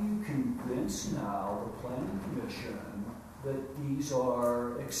 How do you convince now the Planning Commission that these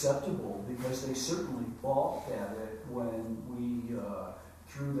are acceptable? Because they certainly balked at it when we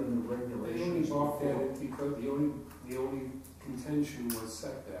threw them the They only regulations. balked at it because the only contention was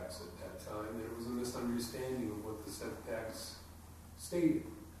setbacks at that time, and it was a misunderstanding of what the setbacks stated.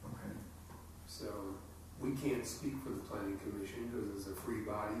 Okay. So we can't speak for the planning commission because it's a free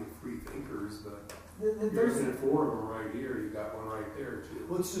body of free thinkers, but there's There's, in four of them right here. You got one right there too.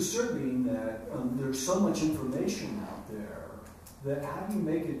 Well, it's disturbing that there's so much information out there that how do you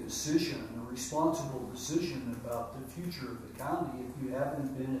make a decision, a responsible decision about the future of the county if you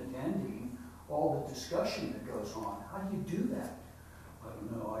haven't been attending all the discussion that goes on? How do you do that? I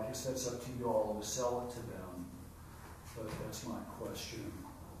don't know. I guess that's up to you all to sell it to them. But that's my question.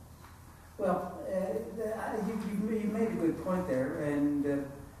 well, you made a good point there, and the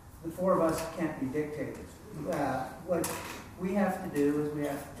four of us can't be dictators. What we have to do is we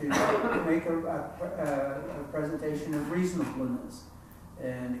have to make a presentation of reasonableness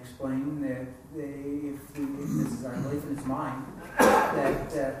and explain that if this is our belief and it's mine,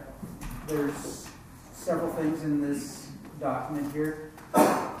 that there's several things in this document here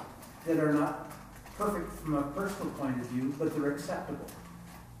that are not perfect from a personal point of view, but they're acceptable.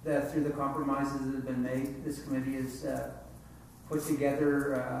 That through the compromises that have been made, this committee has put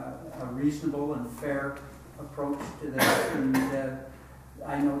together a reasonable and fair approach to that. And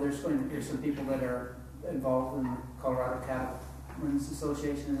I know there's some people that are involved in the Colorado Cattlemen's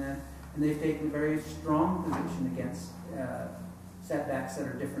Association and that, and they've taken a very strong position against setbacks that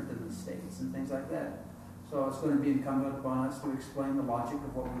are different than the states and things like that. So it's going to be incumbent upon us to explain the logic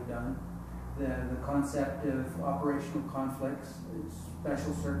of what we've done, the concept of operational conflicts,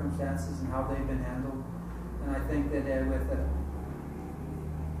 special circumstances, and how they've been handled. And I think that with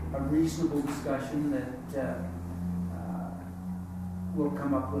a reasonable discussion that we'll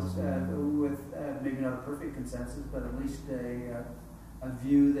come up with maybe not a perfect consensus, but at least a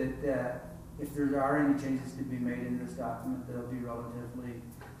view that if there are any changes to be made in this document, they'll be relatively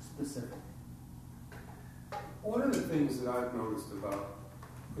specific. One of the things that I've noticed about,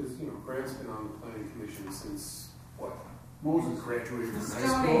 because Grant's been on the planning commission since what? Moses Graduated from Stone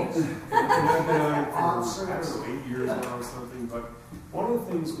high school. Age. And I've been on it for, I don't know, 8 years now or something, but one of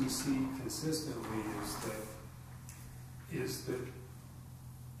the things we see consistently is that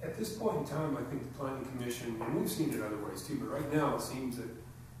at this point in time, I think the planning commission, and we've seen it other ways too, but right now it seems that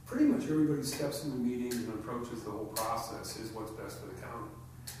pretty much everybody steps into meetings and approaches the whole process is what's best for the county.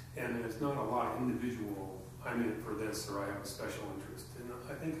 And there's not a lot of individual, I'm in it for this, or I have a special interest. And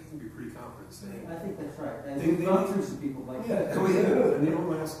I think I can be pretty confident saying I think that's right. And They- we've gone through some people like that. yeah, we have, and they don't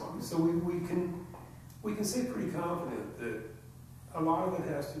last long. So we can say pretty confident that a lot of it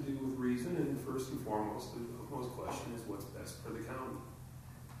has to do with reason, and first and foremost, the most question is what's best for the county.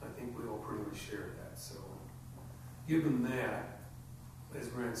 I think we all pretty much share that. So given that, as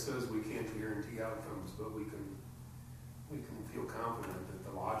Grant says, we can't guarantee outcomes, but we can feel confident that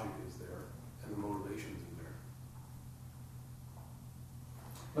the logic is there. and the motivations in there.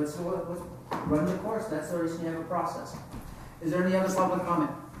 Let's run the course. That's the reason you have a process. Is there any other public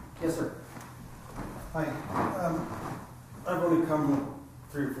comment? Yes, sir. Hi, I've only come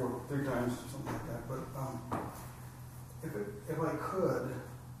three times, something like that, but if I could,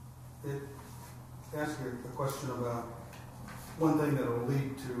 ask you a question about one thing that will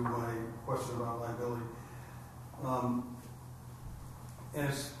lead to my question about liability. And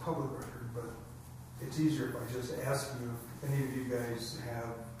it's public record, but it's easier if I just ask you if any of you guys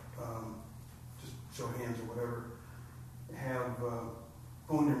have, just show hands or whatever, have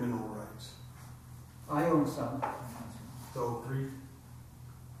own your mineral rights. I own some. So three?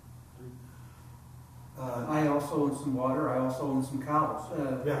 I also own some water. I also own some cows.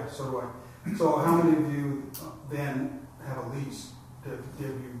 Yeah, so do I. So how many of you then have a lease? Have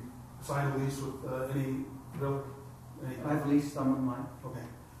you signed a lease with any bill? I've leased some of mine. Okay,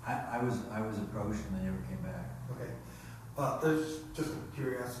 I was approached and they never came back. okay. There's just a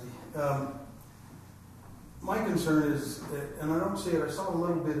curiosity. My concern is, and I don't see it, I saw a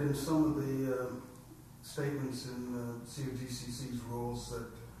little bit in some of the statements in COGCC's rules that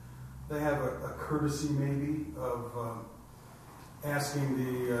they have a courtesy maybe of asking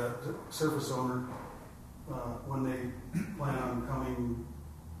the surface owner when they plan on coming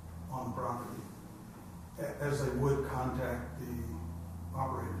on the property, as they would contact the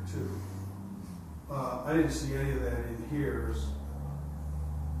operator too. I didn't see any of that in here,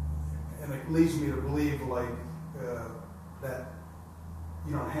 and it leads me to believe like that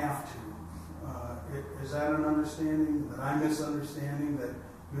you don't have to. Is that an understanding that I'm misunderstanding, that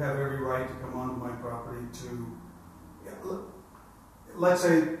you have every right to come onto my property to, let's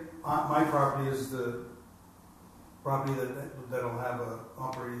say my property is the property that'll have a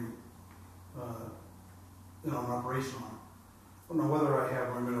operating, an operation on it. Well, now whether I have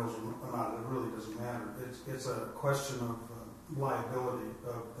my minerals or not, it really doesn't matter. It's a question of liability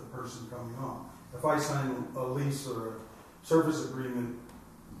of the person coming on. If I sign a lease or a service agreement,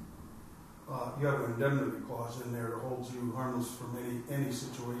 you have an indemnity clause in there that holds you harmless from any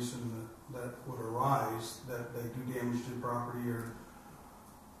situation that would arise, that they do damage to the property or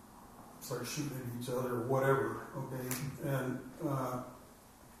start shooting at each other or whatever, okay? And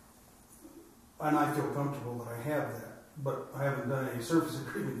I feel comfortable that I have that, but I haven't done any service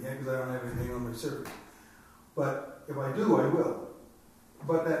agreement yet because I don't have anything on my service. But if I do, I will.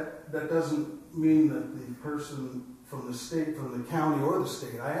 But that doesn't mean that the person from the state, from the county or the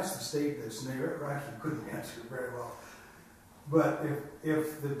state, I asked the state this, and they actually couldn't answer it very well. But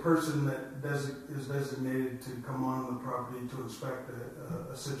if the person that is designated to come on the property to inspect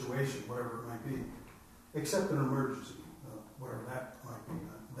a situation, whatever it might be, except an emergency, whatever that might be,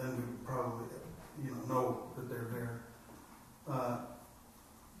 then we probably know that they're there.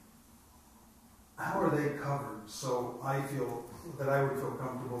 How are they covered? So I feel that I would feel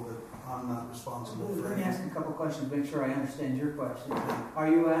comfortable that I'm not responsible for Let me anything. ask a couple questions, make sure I understand your question. Are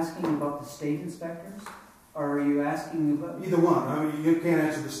you asking about the state inspectors? Or are you asking about... Either one. I mean, you can't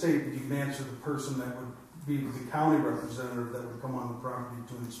answer the state, but you can answer the person that would be the county representative that would come on the property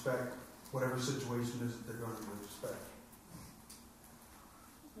to inspect whatever situation is that they're going to inspect.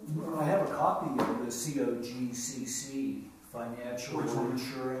 I have a copy of the COGCC financial Which one?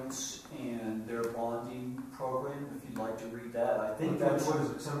 insurance and their bonding program, if you'd like to read that. I think What that's...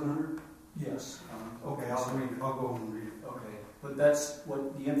 is it, 700? Yes. Okay, I'll read it. I'll go and read it. Okay, but that's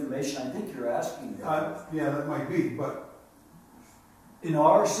what the information I think you're asking about. Yeah, that might be, but In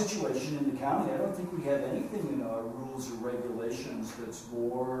our situation in the county, I don't think we have anything in our rules or regulations that's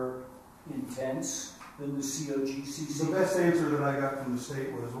more intense than the COGCC. the best answer that I got from the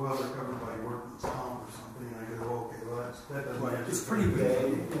state was, well, they're covered by workman's comp or something. And I go, okay, well, that doesn't Right, answer. it's pretty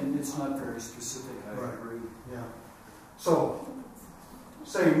vague and it's not very specific, I Right. agree. Yeah. So,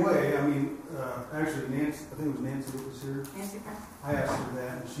 same way, I mean, actually Nancy, I think it was Nancy that was here. I asked her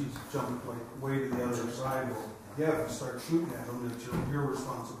that and she jumped like way to the other side. Well, yeah, if you start shooting at them, it's your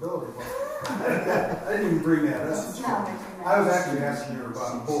responsibility. Well, I didn't even bring that up. I was actually asking her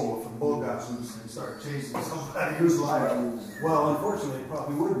about a bull. If a bull got loose and started chasing somebody who's like, well, unfortunately, it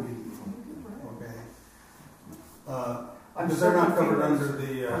probably would be. Okay. Because they're not covered under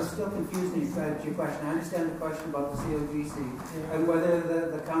the... I'm still confused about your question. I understand the question about the COGC and whether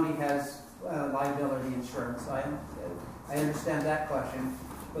the county has liability insurance. I understand that question.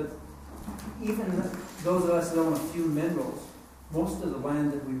 But even those of us that own a few minerals, most of the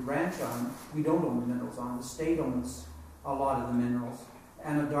land that we ranch on, we don't own the minerals on. The state owns a lot of the minerals.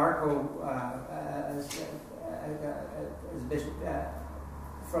 Anadarko,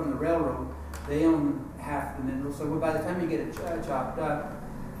 from the railroad, they own half the minerals. So by the time you get it chopped up,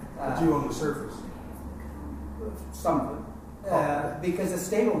 But you own the surface. Some of it, because the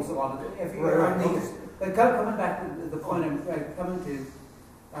state owns a lot of it. If you, Right, right, I think okay. it's- But coming back to the point I'm coming to,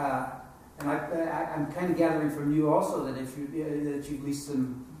 and I'm kind of gathering from you also that if you that you've leased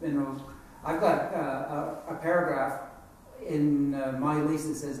some minerals, I've got a paragraph in my lease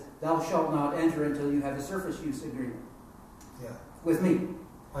that says, "Thou shalt not enter until you have a surface use agreement Yeah, with me."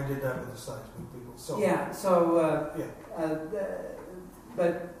 I did that with the seismic people, so. Yeah. So, Yeah.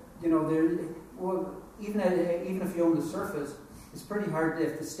 but you know, even if you own the surface, it's pretty hard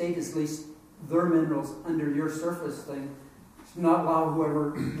if the state has leased their minerals under your surface thing, to not allow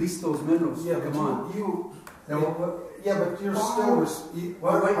whoever leased those minerals Yeah, to but come on. yeah, but you're still, Is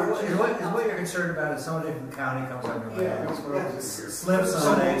what you're concerned about is somebody from the county comes on your land, slips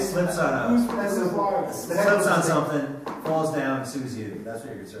on something, falls down, and sues you. That's what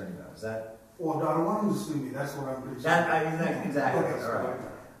you're concerned about. Is that? well, I don't want them to sue me, that's what I'm concerned. Exactly. Okay. All right.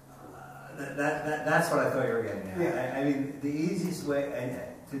 That's what I thought you were getting at. Yeah. I mean, the easiest way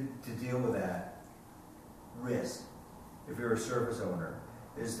to deal with that risk, if you're a surface owner,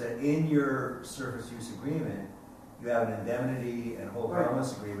 is that in your surface use agreement, you have an indemnity and hold Right.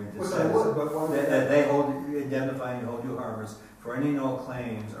 harmless agreement that Which I says would, but why? that they indemnify and hold you harmless for any and all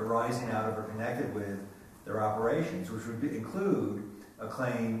claims arising out of or connected with their operations, which would include a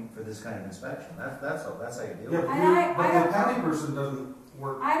claim for this kind of inspection. That's all. That's how you deal Yeah, with but it. And but I the don't- county person doesn't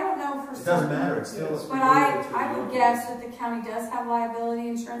work. I don't know for It certain. doesn't matter. It's still. But I would guess that the county does have liability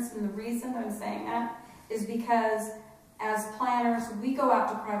insurance, and the reason I'm saying that is because as planners, we go out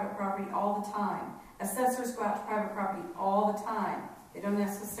to private property all the time. Assessors go out to private property all the time. They don't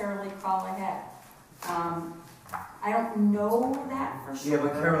necessarily call ahead. I don't know that for sure. Yeah,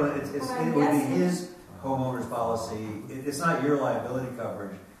 but Carol, it But would I'm be guessing- his homeowner's policy. It's not your liability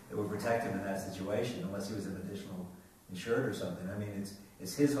coverage that would protect him in that situation, unless he was an additional insured or something. I mean,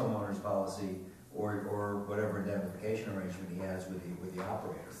 it's his homeowner's policy or whatever indemnification arrangement he has with the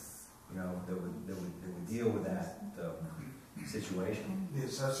operator. You know, that would deal with that situation. The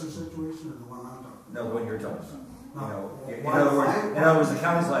assessor situation or the one I'm talking No, what you're talking about. about? You know, in Why- other words, the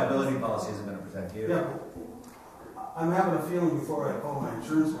county's liability policy isn't going to protect you. Yeah, but I'm having a feeling before I call my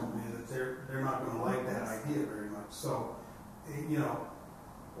insurance company that they're not gonna like that idea very much, so, you know,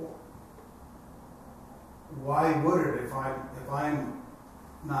 why would it if I'm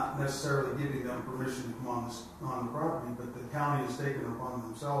not necessarily giving them permission to come on the property, but the county has taken it upon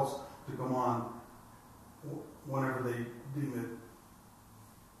themselves to come on whenever they deem it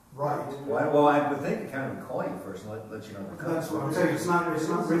right. Well, I would think the county would call you first and let you know the cost. That's what I'm saying, it's not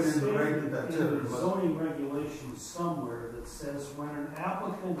written in the reg, that's In it. the zoning regulations somewhere that says when an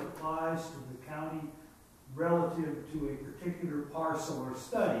applicant applies to the county relative to a particular parcel or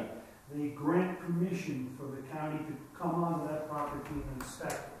study, they grant permission for the county to come onto that property and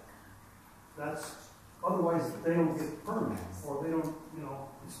inspect it. That's, otherwise they don't get permits, or they don't, you know,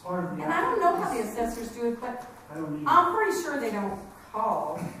 it's part of the. And I don't know how the assessors do it, but I don't need. I'm pretty sure they don't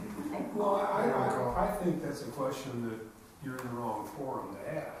call. Well, I think that's a question that you're in the wrong forum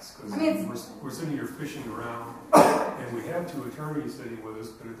to ask, because I mean, we're sitting here fishing around, and we have two attorneys sitting with us,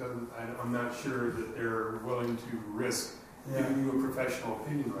 but it doesn't, I'm not sure that they're willing to risk Yeah, giving you a professional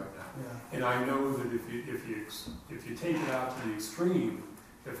opinion right now. yeah. And I know that if you take it out to the extreme,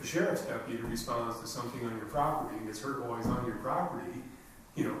 if a sheriff's deputy responds to something on your property and gets hurt while he's on your property,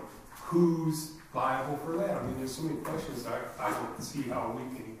 you know, who's liable for that? I mean, there's so many questions I don't see how we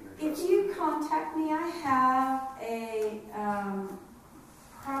can even If address. you contact me, I have a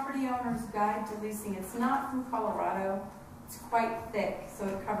property owner's guide to leasing. It's not from Colorado. It's quite thick, so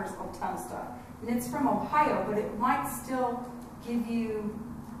it covers a ton of stuff. And it's from Ohio, but it might still give you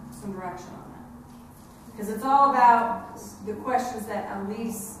some direction on that. Because it's all about the questions that a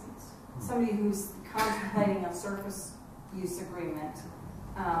lease, somebody who's contemplating a surface use agreement,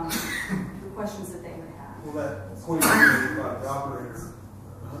 the questions that they would have. Well, that point you made about the operator,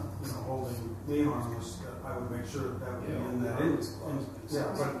 you know, holding lien on this, I would make sure that would be in that.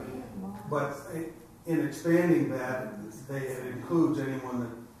 Yeah, but in expanding that, it includes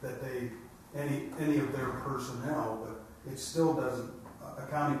anyone that they, any of their personnel, but it still doesn't, a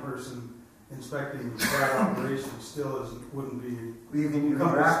county person inspecting that operation still wouldn't be. You can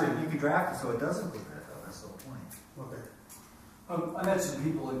draft it so it doesn't include that, though. That's the whole point. Okay. I met some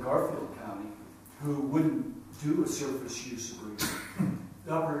people in Garfield County who wouldn't do a surface use agreement.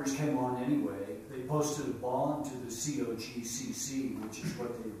 The operators came on anyway. They posted a bond to the COGCC, which is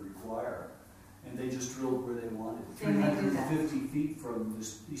what they require, and they just drilled where they wanted, They may do that. 350 feet from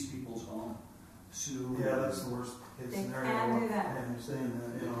these people's home. sue. Yeah, that's the worst case They scenario. can do that. I understand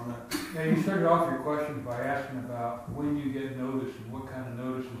that, you know, not. Now, you started off your questions by asking about when you get notice and what kind of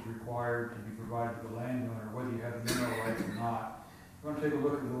notice is required to be provided to the landowner, whether you have the mineral rights or not. You want to take a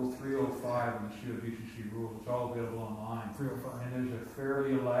look at Rule 305 in the CODCC rules. It's all available online. 305. And there's a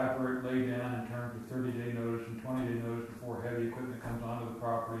fairly elaborate laydown in terms of 30-day notice and 20-day notice before heavy equipment comes onto the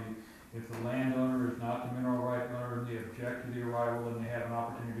property. If the landowner is not the mineral right owner and they object to the arrival, then they have an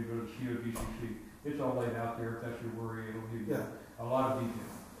opportunity to go to the CODCC. It's all laid out there. If that's your worry, it'll give you a lot of detail.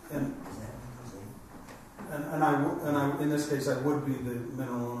 And I, in this case, I would be the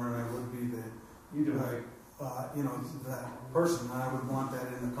mineral owner, and I would be the, Either way, you know, that person, and I would want that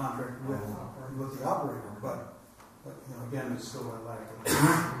in the contract with the operator, but you know, again, it's still a lack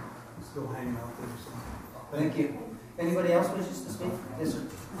of, still hanging out there, so. Thank you. Anybody else wishes to speak? Yes, sir.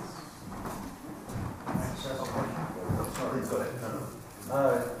 Sorry, go ahead.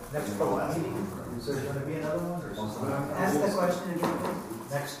 Next public meeting, is there going to be another one or something? Ask the question again,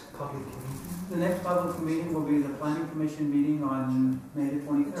 please. Next public meeting? The next public meeting will be the planning commission meeting on May the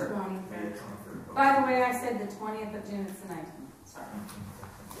 23rd. 23rd. By the way, I said the 20th of June, it's the 19th, sorry.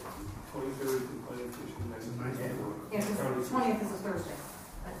 23rd, the planning commission, that's a nice one. Yeah, because the 20th is a Thursday.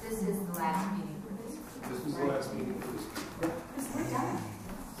 But this is the last meeting for this. This was the last meeting for this. We're done.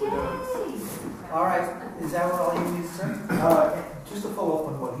 Yay! All right, is that all you need, sir? Just to follow up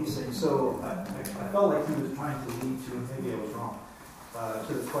on what he's saying, so I felt like he was trying to lead to, and maybe I was wrong,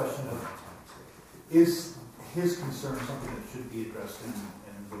 to the question of, is his concern something that should be addressed in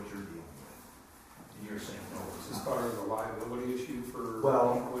what you're dealing with? And you're saying no, it's As not. far as a liability issue for.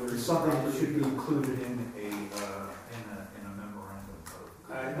 Well, whether it's something that should be included in a memorandum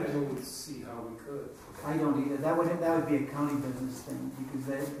of. I don't see how we could. I don't either. That would be a county business thing, because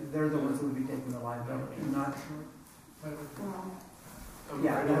they're the ones who would be taking the liability, not.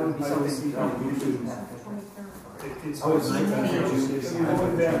 Yeah, that would be something the county commission would have to. 23rd. It's Oh, it's like nice.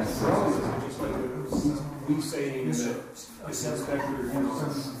 just like who's saying that this inspector, you know,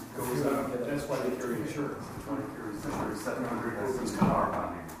 goes out, that's why they carry insurance. They're trying to carry insurance. 700 Workers' comp.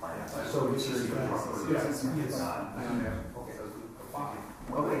 So this is. Yes.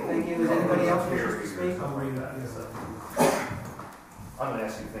 Okay, thank you. Does anybody else wish to speak? I'm going to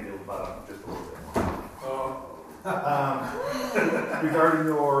ask you to think about it just a little bit. Regarding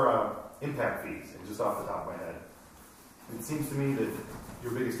your impact fees, and just off the top of my head, it seems to me that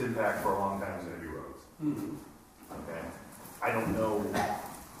your biggest impact for a long time is going to be roads. Mm-hmm. Okay, I don't know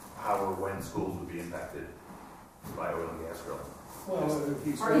how or when schools would be impacted by oil and gas drilling. Well, if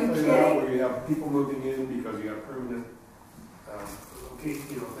you Are you start kidding? out where you have people moving in because you have permanent,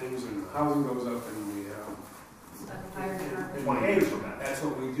 things, and housing goes up, and we have. Fire department. 20 years from now. That's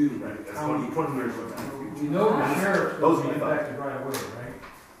what we do, Right, right? that's 20 years from now. you know the sheriff's Those going to be are the impacted right away, right?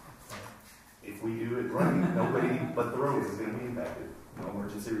 If we do it right, nobody but the roads is going to be impacted. No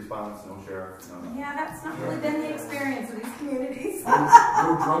emergency response, no sheriff, no. Yeah, that's not really been the experience of these communities.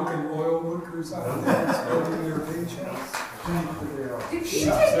 No drunken oil workers out there spending their paychecks. Did she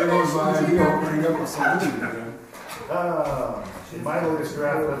Shots, take there goes your my question, idea Jim? of opening up a saloon again. In my latest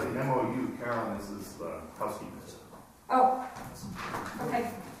draft of the MOU, Carolyn, this is housekeeping. Oh, okay.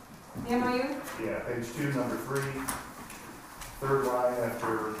 The MOU? Yeah, page 2, number 3, third line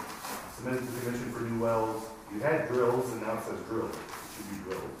after submitted to the commission for new wells. You had drills, and now it says drilled. It should be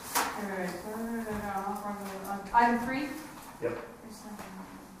drilled. Item 3? Yep.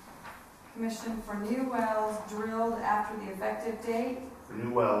 Commission for new wells drilled after the effective date. For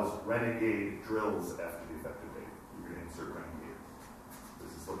new wells, Renegade drills after the effective date. You're going to insert Renegade.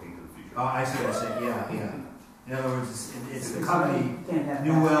 This is looking to the future. Oh, I see what you're saying, yeah. In other words, it's the So company, you can't have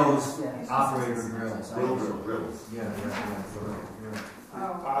New that. Wells Yeah. operator drills. Drills. Yeah, you're right.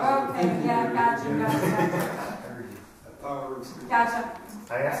 Oh, okay, yeah, gotcha. Gotcha.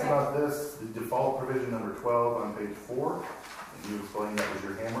 I asked about this, the default provision number 12 on page 4, and you explained that was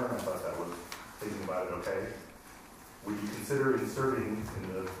your hammer, and I thought that was, thinking about it, okay. Would you consider inserting in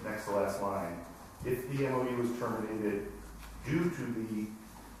the next to last line, if the MOU is terminated due to the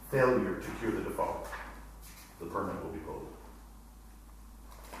failure to cure the default, the permit will be pulled?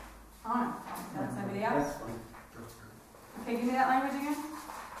 On. That's somebody else. That's fine. Okay, give me that language again.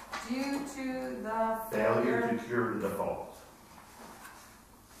 Due to the Failure failure. to cure the default.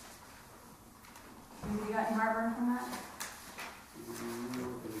 You got any heartburn from that?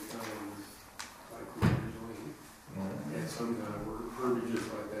 And some kind of verbiage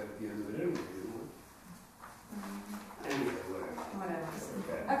like that at the end of it anyway, anyway, whatever. Whatever.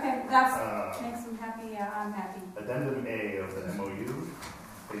 Okay. Okay, that makes them happy. Yeah, I'm happy. Addendum A of the MOU,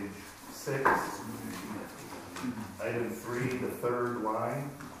 page 6, item 3, the third line.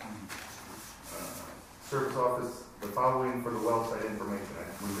 Service office, the following for the well site information. I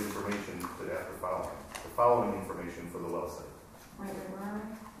move information to after following. The following information for the well site. Wait, where are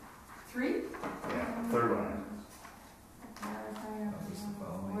we? 3? Yeah, third line.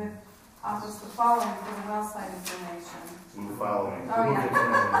 With office the following for the well site information. Move the following. Oh,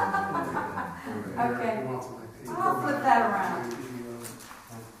 yeah. Okay. I'll flip that around.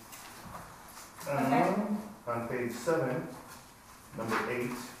 Okay. On page 7, number 8,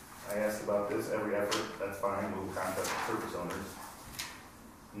 I asked about this, every effort, that's fine, we'll contact the service owners.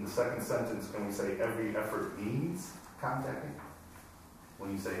 In the second sentence, can we say every effort means contacting?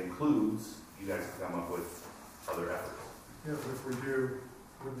 When you say includes, you guys can come up with other efforts. Yes, if we do,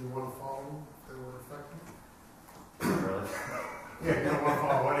 would you want to follow them if they were effective? Really? Yeah, you don't want to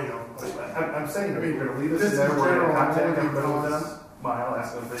follow any of them. I'm saying, if you're going to leave This this in is there, we're going to general, contact only everybody with because- them, mile,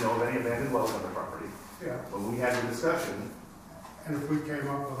 ask them if they know of any abandoned wells on their property. Yeah, When we had the discussion, and if we came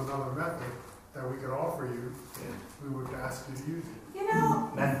up with another method that we could offer you, yeah, we would ask you to use it. You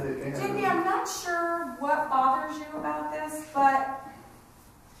know, method, and JP, I'm not sure what bothers you about this, but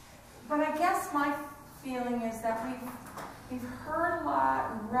I guess my feeling is that we've heard a lot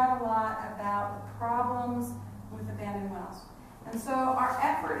and read a lot about the problems with abandoned wells. And so our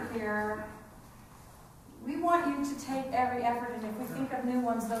effort here, we want you to take every effort, and if we think of new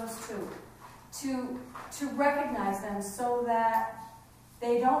ones, those two, to recognize them so that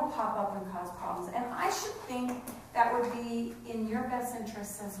they don't pop up and cause problems. And I should think that would be in your best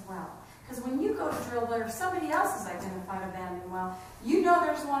interests as well. Because when you go to drill there, if somebody else has identified abandoned well, you know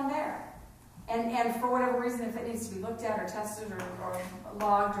there's one there. And for whatever reason, if it needs to be looked at or tested or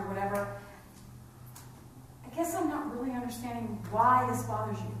logged or whatever, I guess I'm not really understanding why this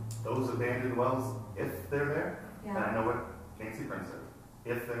bothers you. those abandoned wells, if they're there, and I Yeah. know what Nancy Prince said,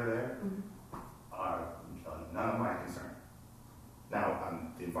 if they're there, Mhm. are none of my concern. Now,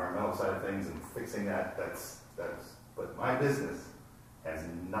 on the environmental side of things and fixing that's, but my business has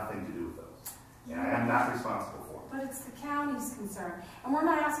nothing to do with those. And I am not responsible for them. But it's the county's concern. And we're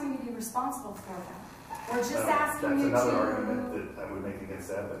not asking you to be responsible for them. We're just So asking you That's another argument to that I would make against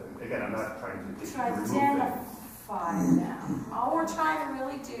that, but again, I'm not trying to remove things. identify them. All we're trying to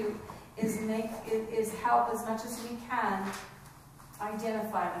really do is help as much as we can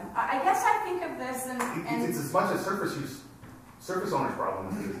identify them. I guess I think of this and It's as much a surface owner's problem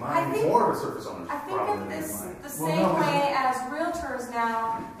as it is I mine. It's think- more of a surface owner's I think problem of than it this is mine. the same way as realtors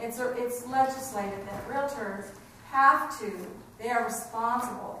now, it's legislated that realtors have to, they are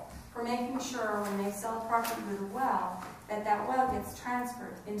responsible for making sure when they sell property with a well, that well gets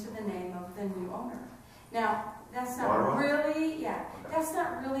transferred into the name of the new owner. Now, that's Water not well? really, that's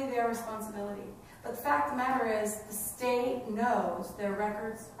not really their responsibility. But the fact of the matter is, the state knows their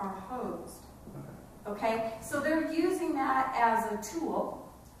records are hosed. Okay, so they're using that as a tool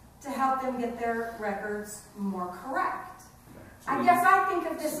to help them get their records more correct. I guess I think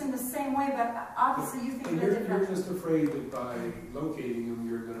of this in the same way, but obviously you think And of it you're differently. just afraid that by locating them,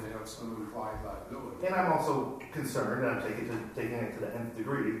 you're gonna have some implied liability. And I'm also concerned, and I'm taking it to the nth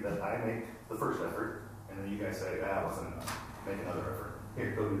degree, that I make the first effort, and then you guys say, it wasn't enough. Make another effort.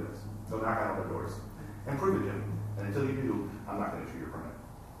 Here, go do this. Go knock on other doors. And prove it to me. And until you do, I'm not going to issue your permit.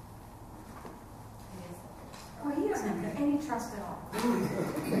 Well, he doesn't have any trust at all. He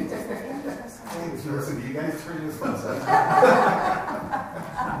doesn't have any trust at all. Listen, you guys turn this one side.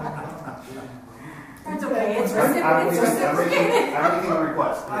 That's okay, it's I'm reciprocated. making a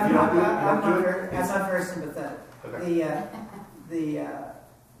request. If you don't do it, you don't do it. That's not very sympathetic. Okay.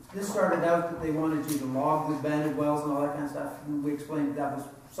 This started out that they wanted you to log the abandoned wells and all that kind of stuff, and we explained that was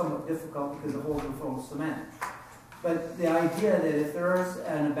somewhat difficult because the holes were full of cement. But the idea that if there is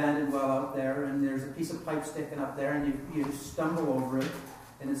an abandoned well out there and there's a piece of pipe sticking up there and you stumble over it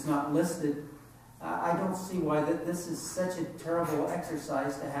and it's not listed, I don't see why this is such a terrible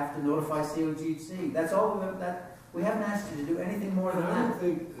exercise to have to notify COGC. That's all we haven't asked you to do anything more than And that.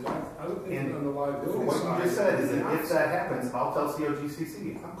 I don't think And on the For liability what side. you just said is that if that happens, I'll tell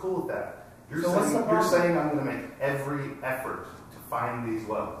COGCC. I'm cool with that. You're So what's the problem? saying I'm going to make every effort to find these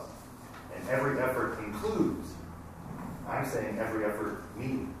wells. And every effort includes. I'm saying every effort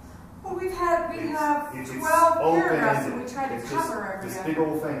means. Well, we have It's 12 paragraphs and open-ended. we tried to It's just cover every this other. big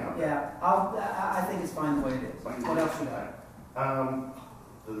old thing out there. Yeah, I think it's fine the way it is. What else you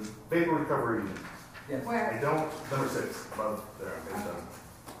got? The vapor recovery unit. Yes. Where? I don't, number 6, above there, okay, so.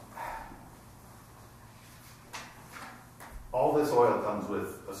 All this oil comes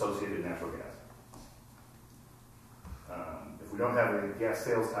with associated natural gas. If we don't have a gas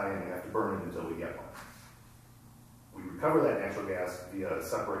sales tie-in, we have to burn it until we get one. We recover that natural gas via a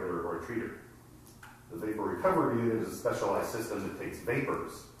separator or a treater. The vapor recovery unit is a specialized system that takes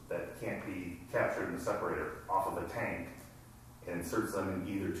vapors that can't be captured in the separator off of a tank and inserts them in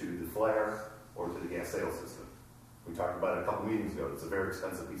either to the flare or to the gas sales system. We talked about it a couple meetings ago. It's a very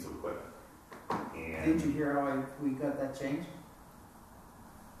expensive piece of equipment. And Didn't you hear how we got that changed?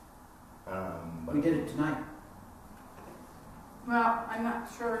 but We did it tonight. Well, I'm not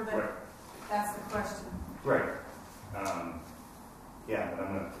sure that Right. that's the question. Right. Yeah, but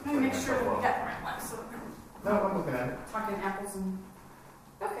I'm not. Let me make sure that we got the right one, so we're No, I'm looking at it. talking apples and,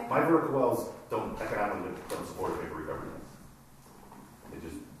 okay. My vertical wells don't economically don't support vapor recovery. It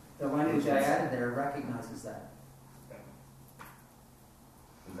just, The language I added there recognizes that.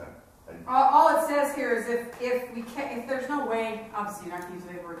 okay. All it says here is if there's no way, obviously you're not going to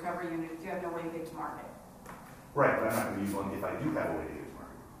use a vapor recovery unit, if you have no way to get to market. Right, but I'm not gonna use one if I do have a way to get to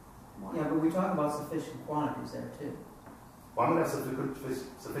market. Yeah, but we talk about sufficient quantities there too. Well, I'm gonna have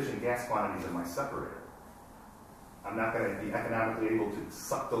sufficient gas quantities in my separator. I'm not gonna be economically able to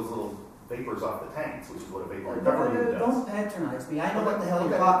suck those little vapors off the tanks, which is what a vapor recovery unit does. Don't patronize me. I know what the hell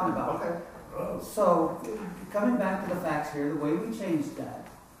you're talking about. Okay. So, coming back to the facts here, the way we changed that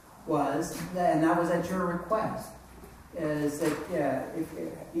was, and that was at your request, is that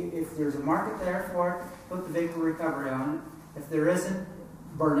if there's a market there for it, put the vapor recovery on it. If there isn't,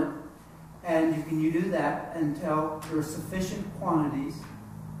 burn it. And you do that until there are sufficient quantities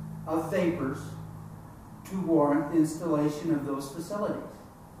of vapors to warrant the installation of those facilities.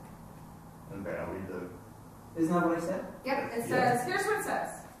 Okay, I'll read the. Isn't that what I said? Yep, it says, here's what it says.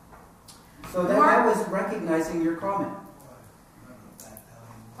 So that was recognizing your comment.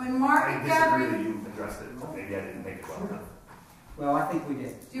 When market I disagree gathering. that you addressed it. Maybe I didn't make it well enough. Well, I think we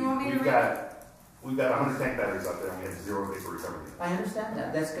did. Do you want me to We've read? We've got 100 tank batteries up there and we have 0 vapor recovery. I understand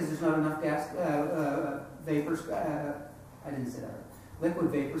that. That's because there's not enough gas, vapors, I didn't say that.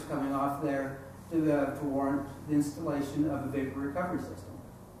 Liquid vapors coming off there to warrant the installation of a vapor recovery system.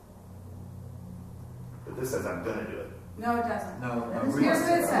 But this says I'm gonna do it. No, it doesn't. No, Here's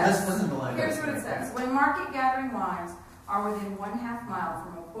what it says. Listen to the language. Here's what it says. When market gathering lines are within 1/2 mile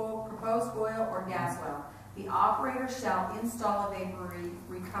from a proposed oil or gas well, the operator shall install a vapor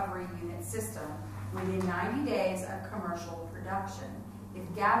recovery unit system within 90 days of commercial production.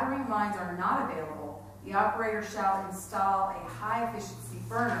 If gathering lines are not available, the operator shall install a high-efficiency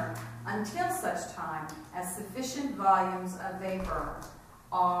burner until such time as sufficient volumes of vapor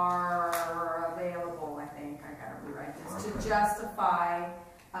are available, I think, I gotta rewrite this, to justify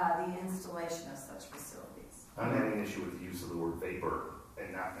the installation of such facilities. I'm having an issue with the use of the word vapor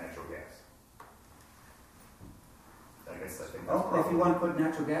and not natural gas. I think that's Oh, if you want to put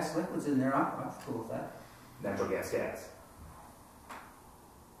natural gas liquids in there, I'm cool with that. natural gas.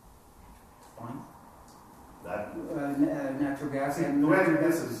 Fine. That Natural gas see, and the way I do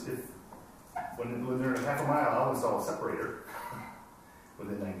this is if when they're 1/2 mile, I'll install a separator.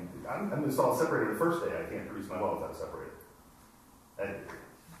 Within 90, I'm going to install a separator the first day. I can't produce my well without a separator.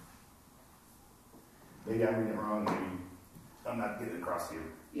 Maybe I'm reading it wrong. Maybe I'm not getting it across to you.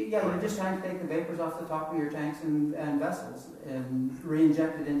 Yeah, you're just trying to take the vapors off the top of your tanks and vessels and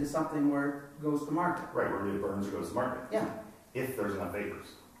re-inject it into something where it goes to market. Right, where it burns or goes to market. Yeah. If there's enough vapors.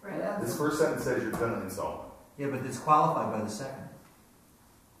 Right. This first sentence says you're going to install one. Yeah, but it's qualified by the second.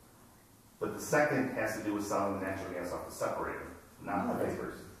 But the second has to do with selling the natural gas off the separator, not the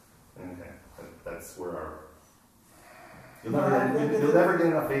vapors. Okay, that's where our... You'll never get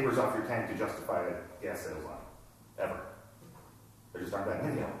enough vapors off your tank to justify a gas sales line, ever. There just aren't that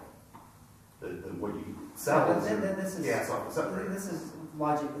many of them. What you sell is gas off the separator. This is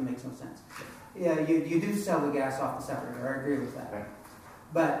logic that makes no sense. Yeah, you do sell the gas off the separator, I agree with that. Okay.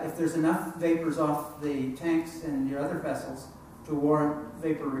 But if there's enough vapors off the tanks and your other vessels to warrant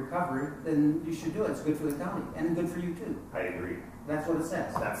vapor recovery, then you should do it. It's good for the county and good for you too. I agree. That's what it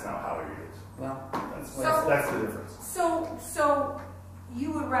says. That's not how I read it. Well, That's the difference. So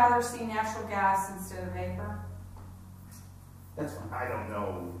you would rather see natural gas instead of vapor? That's fine. I don't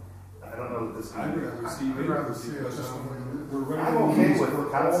know that this... I'd rather see I'd rather vapor see it because just we're I'm okay with the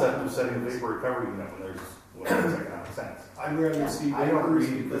concept of setting a vapor recovery unit when there's economic sense. I'd rather see I don't vapors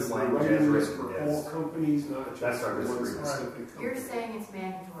read because this we're language as writing this written for as- all companies, not just That's our one disagreement. specific You're company. saying it's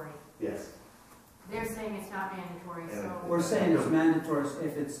mandatory. Yes. They're saying it's not mandatory, Yeah. so We're saying it's mandatory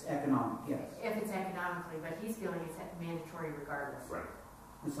if it's economic, yes. if it's economically, but he's feeling it's mandatory regardless. Right.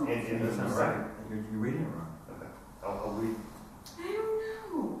 It's not- And That's the not second... right. You're reading it wrong. Okay. I'll read... I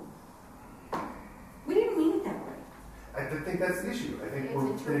don't know. We didn't mean it that way. I think that's the issue. I think It's we're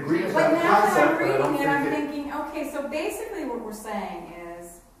a in trick. agreement with But that now that concept, I'm but I don't reading it, I'm think thinking, okay, so basically what we're saying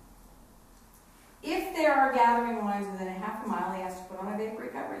is, if there are gathering lines within 1/2 mile, he has to put on a vapor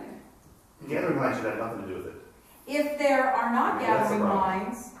recovery unit. Gathering line should have nothing to do with it. If there are not Yeah, that's the gathering problem.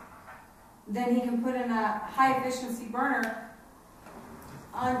 lines then he can put in a high efficiency burner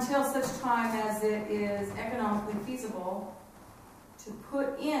until such time as it is economically feasible to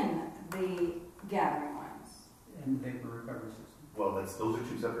put in the gathering lines. And vapor recovery system. Well, those are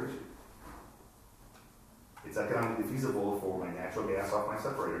two separate issues. It's economically feasible for my natural gas off my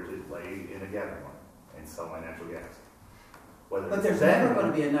separator to lay in a gathering line and sell my natural gas. But there's never going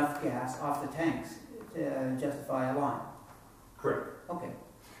to be enough gas off the tanks to justify a line. Correct. Okay.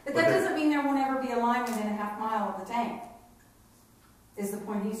 But that doesn't mean there won't ever be a line within a half mile of the tank, is the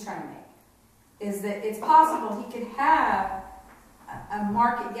point he's trying to make. Is that it's possible he could have a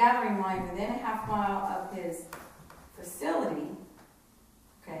market gathering line within a half mile of his facility,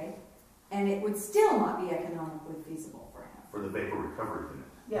 okay, and it would still not be economically feasible for him. For the vapor recovery unit.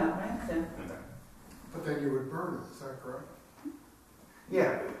 Yeah, I understand. Okay. But then you would burn it, is that correct?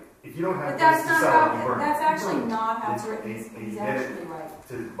 Yeah, if you don't have But that's things to not sell, you how, burn it. that's actually not how it's It's- written. He's it- actually right.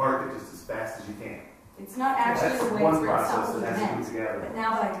 To market just as fast as you can. It's not actually That's the way one it's written, it's process not what that he has to meant. be together. But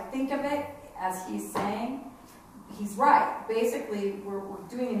now that I think of it, as he's saying, he's right. Basically, we're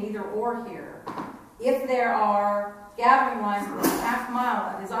doing an either or here. If there are gathering lines within a half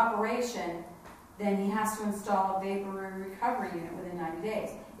mile of his operation, then he has to install a vapor recovery unit within 90 days.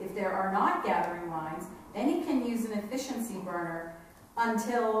 If there are not gathering lines, then he can use an efficiency burner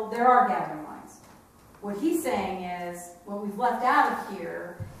until there are gathering lines. What he's saying is, what we've left out of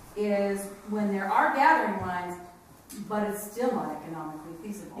here is when there are gathering lines, but it's still not economically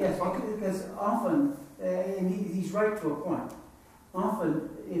feasible. Yes, because often, and he's right to a point. Often,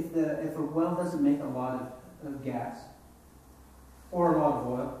 if a well doesn't make a lot of gas or a lot of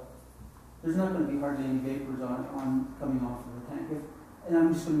oil, there's not going to be hardly any vapors on coming off of the tank. And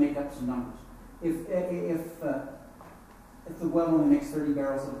I'm just going to make up some numbers. If the well only makes 30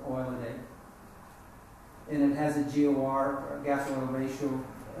 barrels of oil a day, and it has a GOR, or gas oil ratio,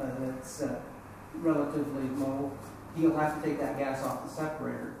 that's relatively low, he'll have to take that gas off the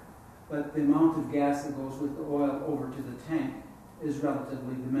separator. But the amount of gas that goes with the oil over to the tank is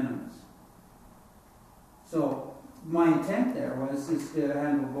relatively de minimis. So my intent there was to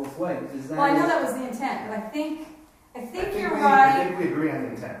handle both ways. Well, I know that was the intent, but I think you're I right think we agree on the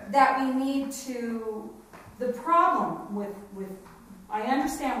intent. that we need to. The problem with I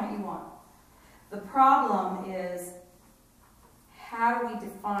understand what you want. The problem is, how do we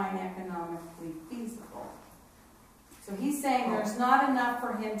define economically feasible? So he's saying there's not enough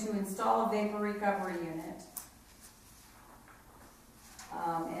for him to install a vapor recovery unit.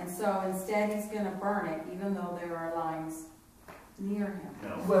 And so instead he's going to burn it, even though there are lines near him.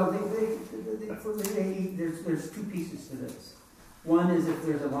 No. Well, there's two pieces to this. One is if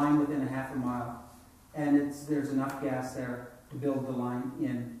there's a line within a half a mile, and there's enough gas there to build the line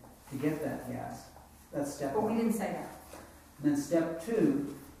in to get that gas. That's step But we one. didn't say that. And then step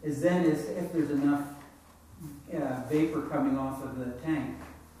two is if there's enough vapor coming off of the tank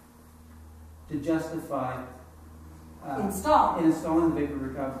to justify installing the vapor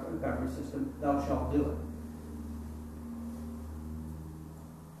recovery system, thou shalt do it.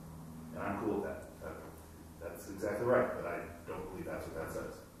 And I'm cool with that. That's exactly right, but I don't believe that's what that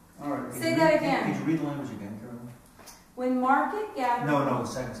says. All right. Say that again. Could you read the language again, Carolyn? When market gathering... No, the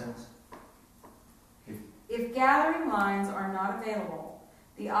second sentence. If gathering lines are not available,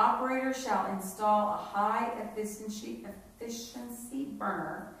 the operator shall install a high efficiency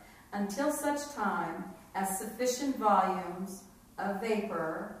burner until such time as sufficient volumes of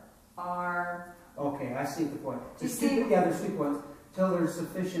vapor are... Okay, I see the point. Do you see? Yeah, there's 2 points. Till there's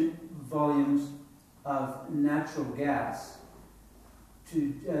sufficient volumes of natural gas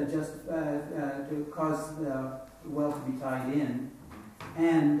to to cause the well to be tied in,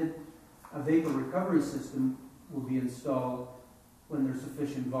 and a vapor recovery system will be installed when there's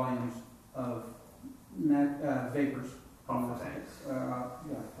sufficient volumes of vapors Off the tanks. Off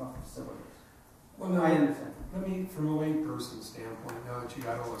the facilities. Well, now, I understand. let me, from a layperson standpoint, now that you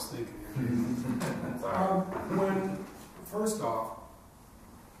got all us thinking here. Sorry. First off,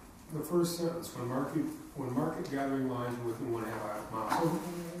 the first sentence, when market gathering lines are within 1.5 miles. So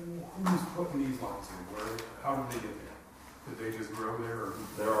who's putting these lines in? How did they get there? Did they just grow there? Or?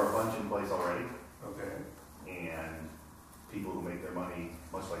 There are a bunch in place already, Okay. and people who make their money,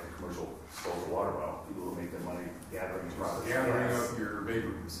 much like a commercial disposal water well, people who make their money gathering and processing Gathering gas, up your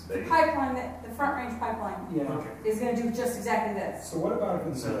vapors. they, Pipeline, the Front Range pipeline Yeah. Okay. is going to do just exactly this. So what about if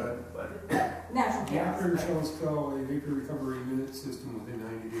instead, but Natural the gas. operator shall install a vapor recovery unit system within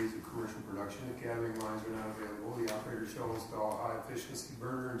 90 days of commercial production. If gathering lines are not available, the operator shall install a high efficiency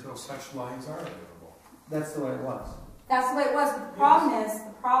burner until such lines are available. That's the way it was. That's the way it was, but the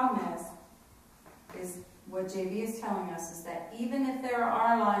problem is what JB is telling us is that even if there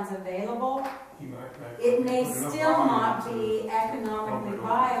are lines available, He might it may put enough still volume not to be economically open it up.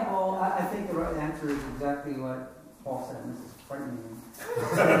 viable. I think the right answer is exactly what Paul said, and this is frightening.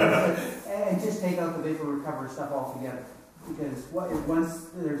 And just take out the vapor recovery stuff altogether. Because once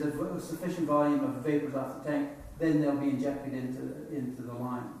there's a sufficient volume of vapors off the tank, then they'll be injected into the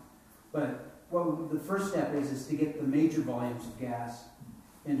line. But the first step is to get the major volumes of gas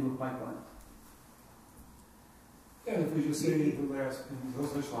into a pipeline. Yeah, if we just say the last,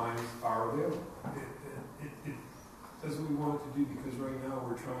 those such lines are available. It does what we want it to do, because right now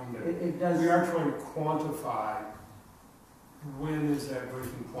we're trying to, It does. we are trying to quantify when is that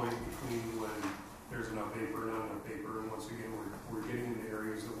breaking point between when there's enough vapor and not enough vapor, and once again, we're getting into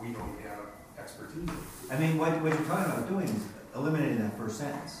areas that we don't have expertise in. I mean, what you're talking about doing is eliminating that first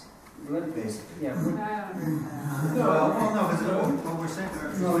sentence, basically. Yeah. No, Well, no, because what we're saying,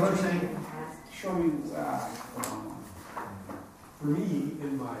 what you're saying, Show me. For me,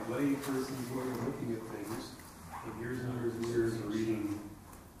 in my lay person's way of looking at things, in years and years and years of reading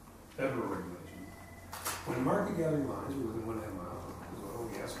federal regulation, when market gathering lines are within 1.5 miles of oil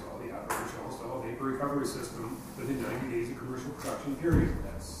and gas well, the operator shall install a vapor recovery system within 90 days of commercial production period.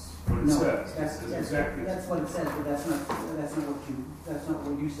 That's what it No, says. that's exactly. That's what it says, but that's not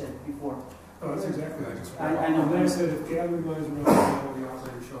what you said before. Oh, that's exactly what I just I know. When I said if gathering lines are not available, the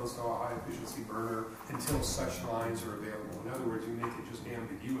operator shall install a high efficiency burner until such lines are available. In other words, you make it just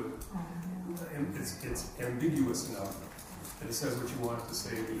ambiguous. It's ambiguous enough that it says what you want it to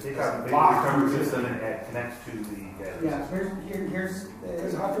say. But Take out the vapor recovery system and connect to the gathering Yeah, system.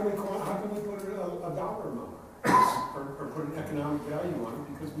 Because how can we put a dollar amount on it? or put an economic value on it,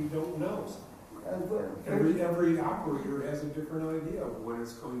 because we don't know. Every operator has a different idea of when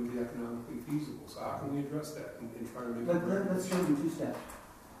it's going to be economically feasible. So how can we address that and try to make it? Let's do it in 2 steps.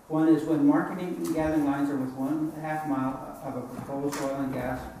 One is when marketing and gathering lines are with 1.5 mile of a proposed oil and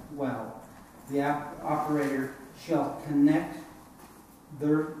gas well, the operator shall connect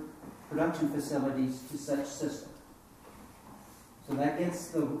their production facilities to such system. So that gets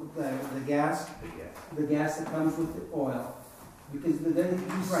the gas that comes with the oil, because he's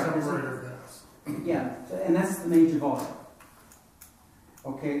right. Separator gas. Yeah, and that's the major volume.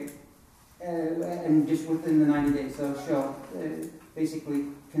 Okay, and just within the 90 days, so shall basically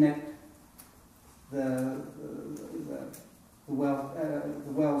connect the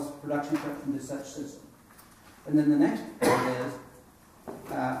well's production into such system. And then the next part is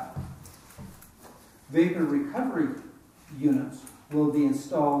vapor recovery units will be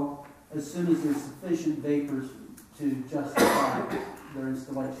installed as soon as there's sufficient vapors to justify their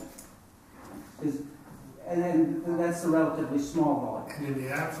installation. And that's a relatively small volume. And in the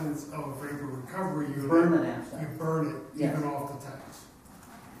absence of a vapor recovery unit, Burn the damn stuff. you burn it Yes. even off the tanks.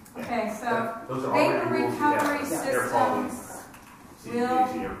 Okay, so Those are vapor already rules we recovery have. Air quality. systems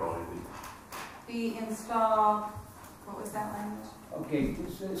CDHE air quality. be installed, what was that language? Okay,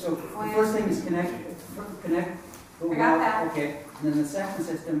 so the first thing is connect the I got that. Okay, and then the second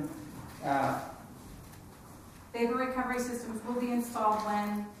system, Vapor recovery systems will be installed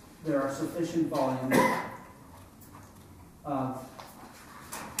when, there are sufficient volumes of,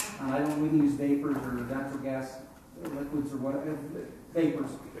 we can use vapors or natural gas liquids or whatever, vapors,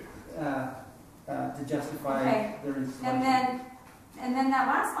 to justify Okay. their installation. and then that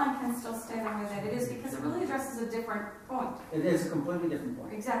last line can still stay the way that it is, because it really addresses a different point. It is a completely different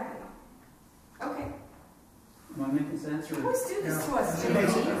point. Exactly. Okay. Am I making sense? You Or? always do this to us, I mean,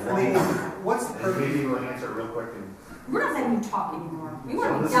 JD. what's the And purpose? maybe we'll answer it real quick. And We're not letting you talk anymore. We so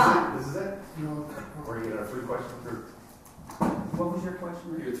want to be this done. is it. This is it. No, We're gonna get our 3 questions through. What was your question,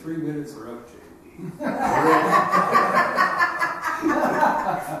 Rick? Your 3 minutes are up, JD.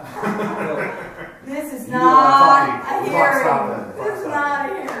 This is You don't not want a to stop hearing. then. This is not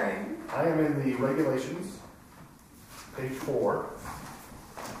a hearing. I am in the regulations, page 4.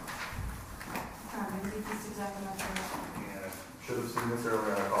 Maybe this is exactly what I'm And I should have seen this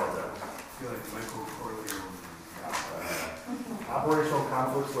earlier, I apologize. I feel like Michael Corleone. Operational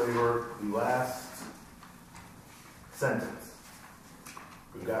conflicts waiver, the last sentence.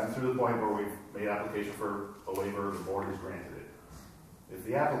 We've gotten through the point where we've made application for a waiver, the board has granted it. If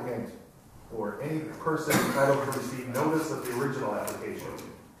the applicant or any person entitled to receive notice of the original application.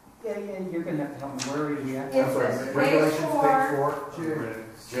 Yeah, you're gonna have to help me. Where are you at? It's I'm sorry, page regulations, four. page 4.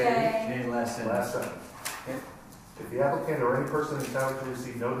 J. Last sentence. Last sentence. If the applicant or any person entitled to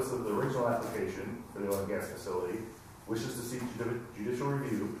receive notice of the original application for the oil and gas facility wishes to seek judicial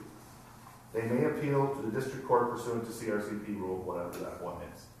review, they may appeal to the district court pursuant to CRCP rule, whatever that one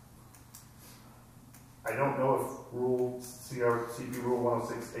is. I don't know if CRCP rule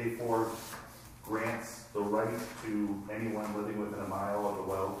 106A4 grants the right to anyone living within a mile of a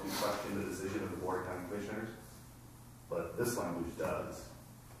well to question the decision of the Board of County Commissioners, but this language does,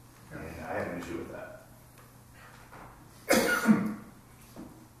 and I have an issue with that.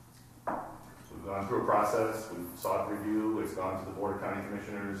 We've gone through a process, we've sought review, it's gone to the Board of County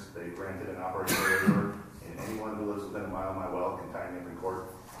Commissioners, they granted an operating waiver, and anyone who lives within a mile of my well can tie me up in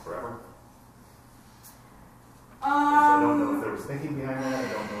court forever. So I don't know if there was thinking behind that,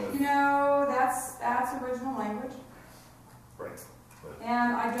 I don't know if... You know, that's original language, Right. But,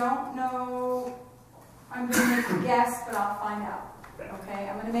 and I don't know, I'm gonna make a guess, but I'll find out. Okay,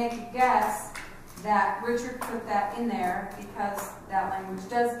 I'm gonna make a guess that Richard put that in there because that language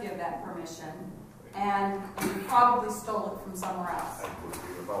does give that permission, and he probably stole it from somewhere else. I would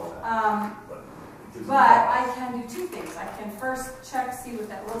agree with all that. But I can do two things. I can first check, see what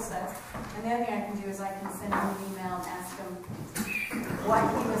that rule says, and the other thing I can do is I can send him an email and ask him what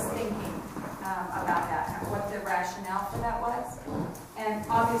he was thinking about that, and what the rationale for that was. And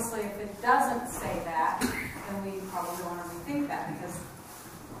obviously, if it doesn't say that, then we probably want to rethink that, because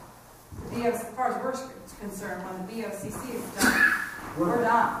as far as we're concerned, when the BOCC is done, we're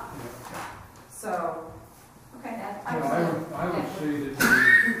done. So, okay, I would say that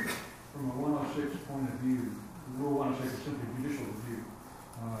from a 106 point of view, Rule 106 is simply judicial review.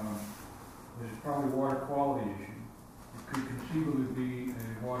 It's probably a water quality issue. It could conceivably be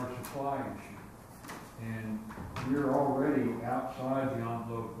a water supply issue. And we're already outside the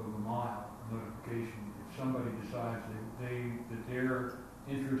envelope of a mile notification. If somebody decides that their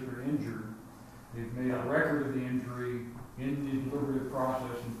interests are injured, they've made a record of the injury in the deliberative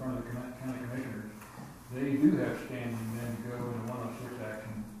process in front of the county commissioners, they do have standing then to go into 106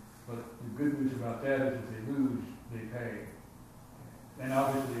 action. But the good news about that is if they lose, they pay. And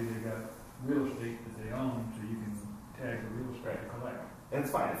obviously they've got real estate that they own, so you can tag the real estate to collect. And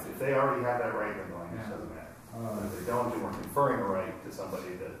it's fine, if they already have that right, then the language doesn't matter. But if they don't, and we're conferring a right to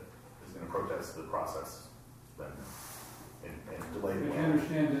somebody that is going to protest the process, then, and delay the But you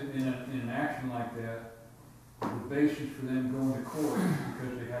understand that in an action like that, the basis for them going to court is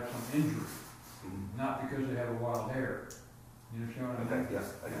because they have some injury, not because they have a wild hair. You understand what I mean?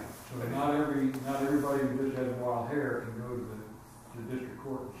 Yes, I do. So not everybody who just has wild hair can go to the district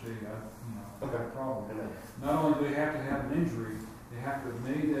court and say, I've got a problem. Not only do they have to have an injury, they have to have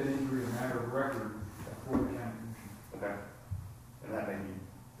made that injury a matter of record before the county commission. Okay. And that may be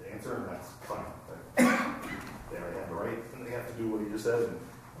the answer, and that's fine. They already have the right, and they have to do what he just said, and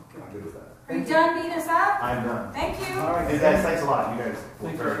I'm good with that. Are you done beating us up? I'm done. Thank you. All right. Hey guys, thanks a lot. You guys were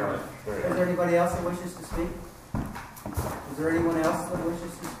Thank very you. good. Very Is good. there anybody else that wishes to speak? Is there anyone else that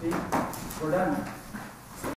wishes to speak? We're done.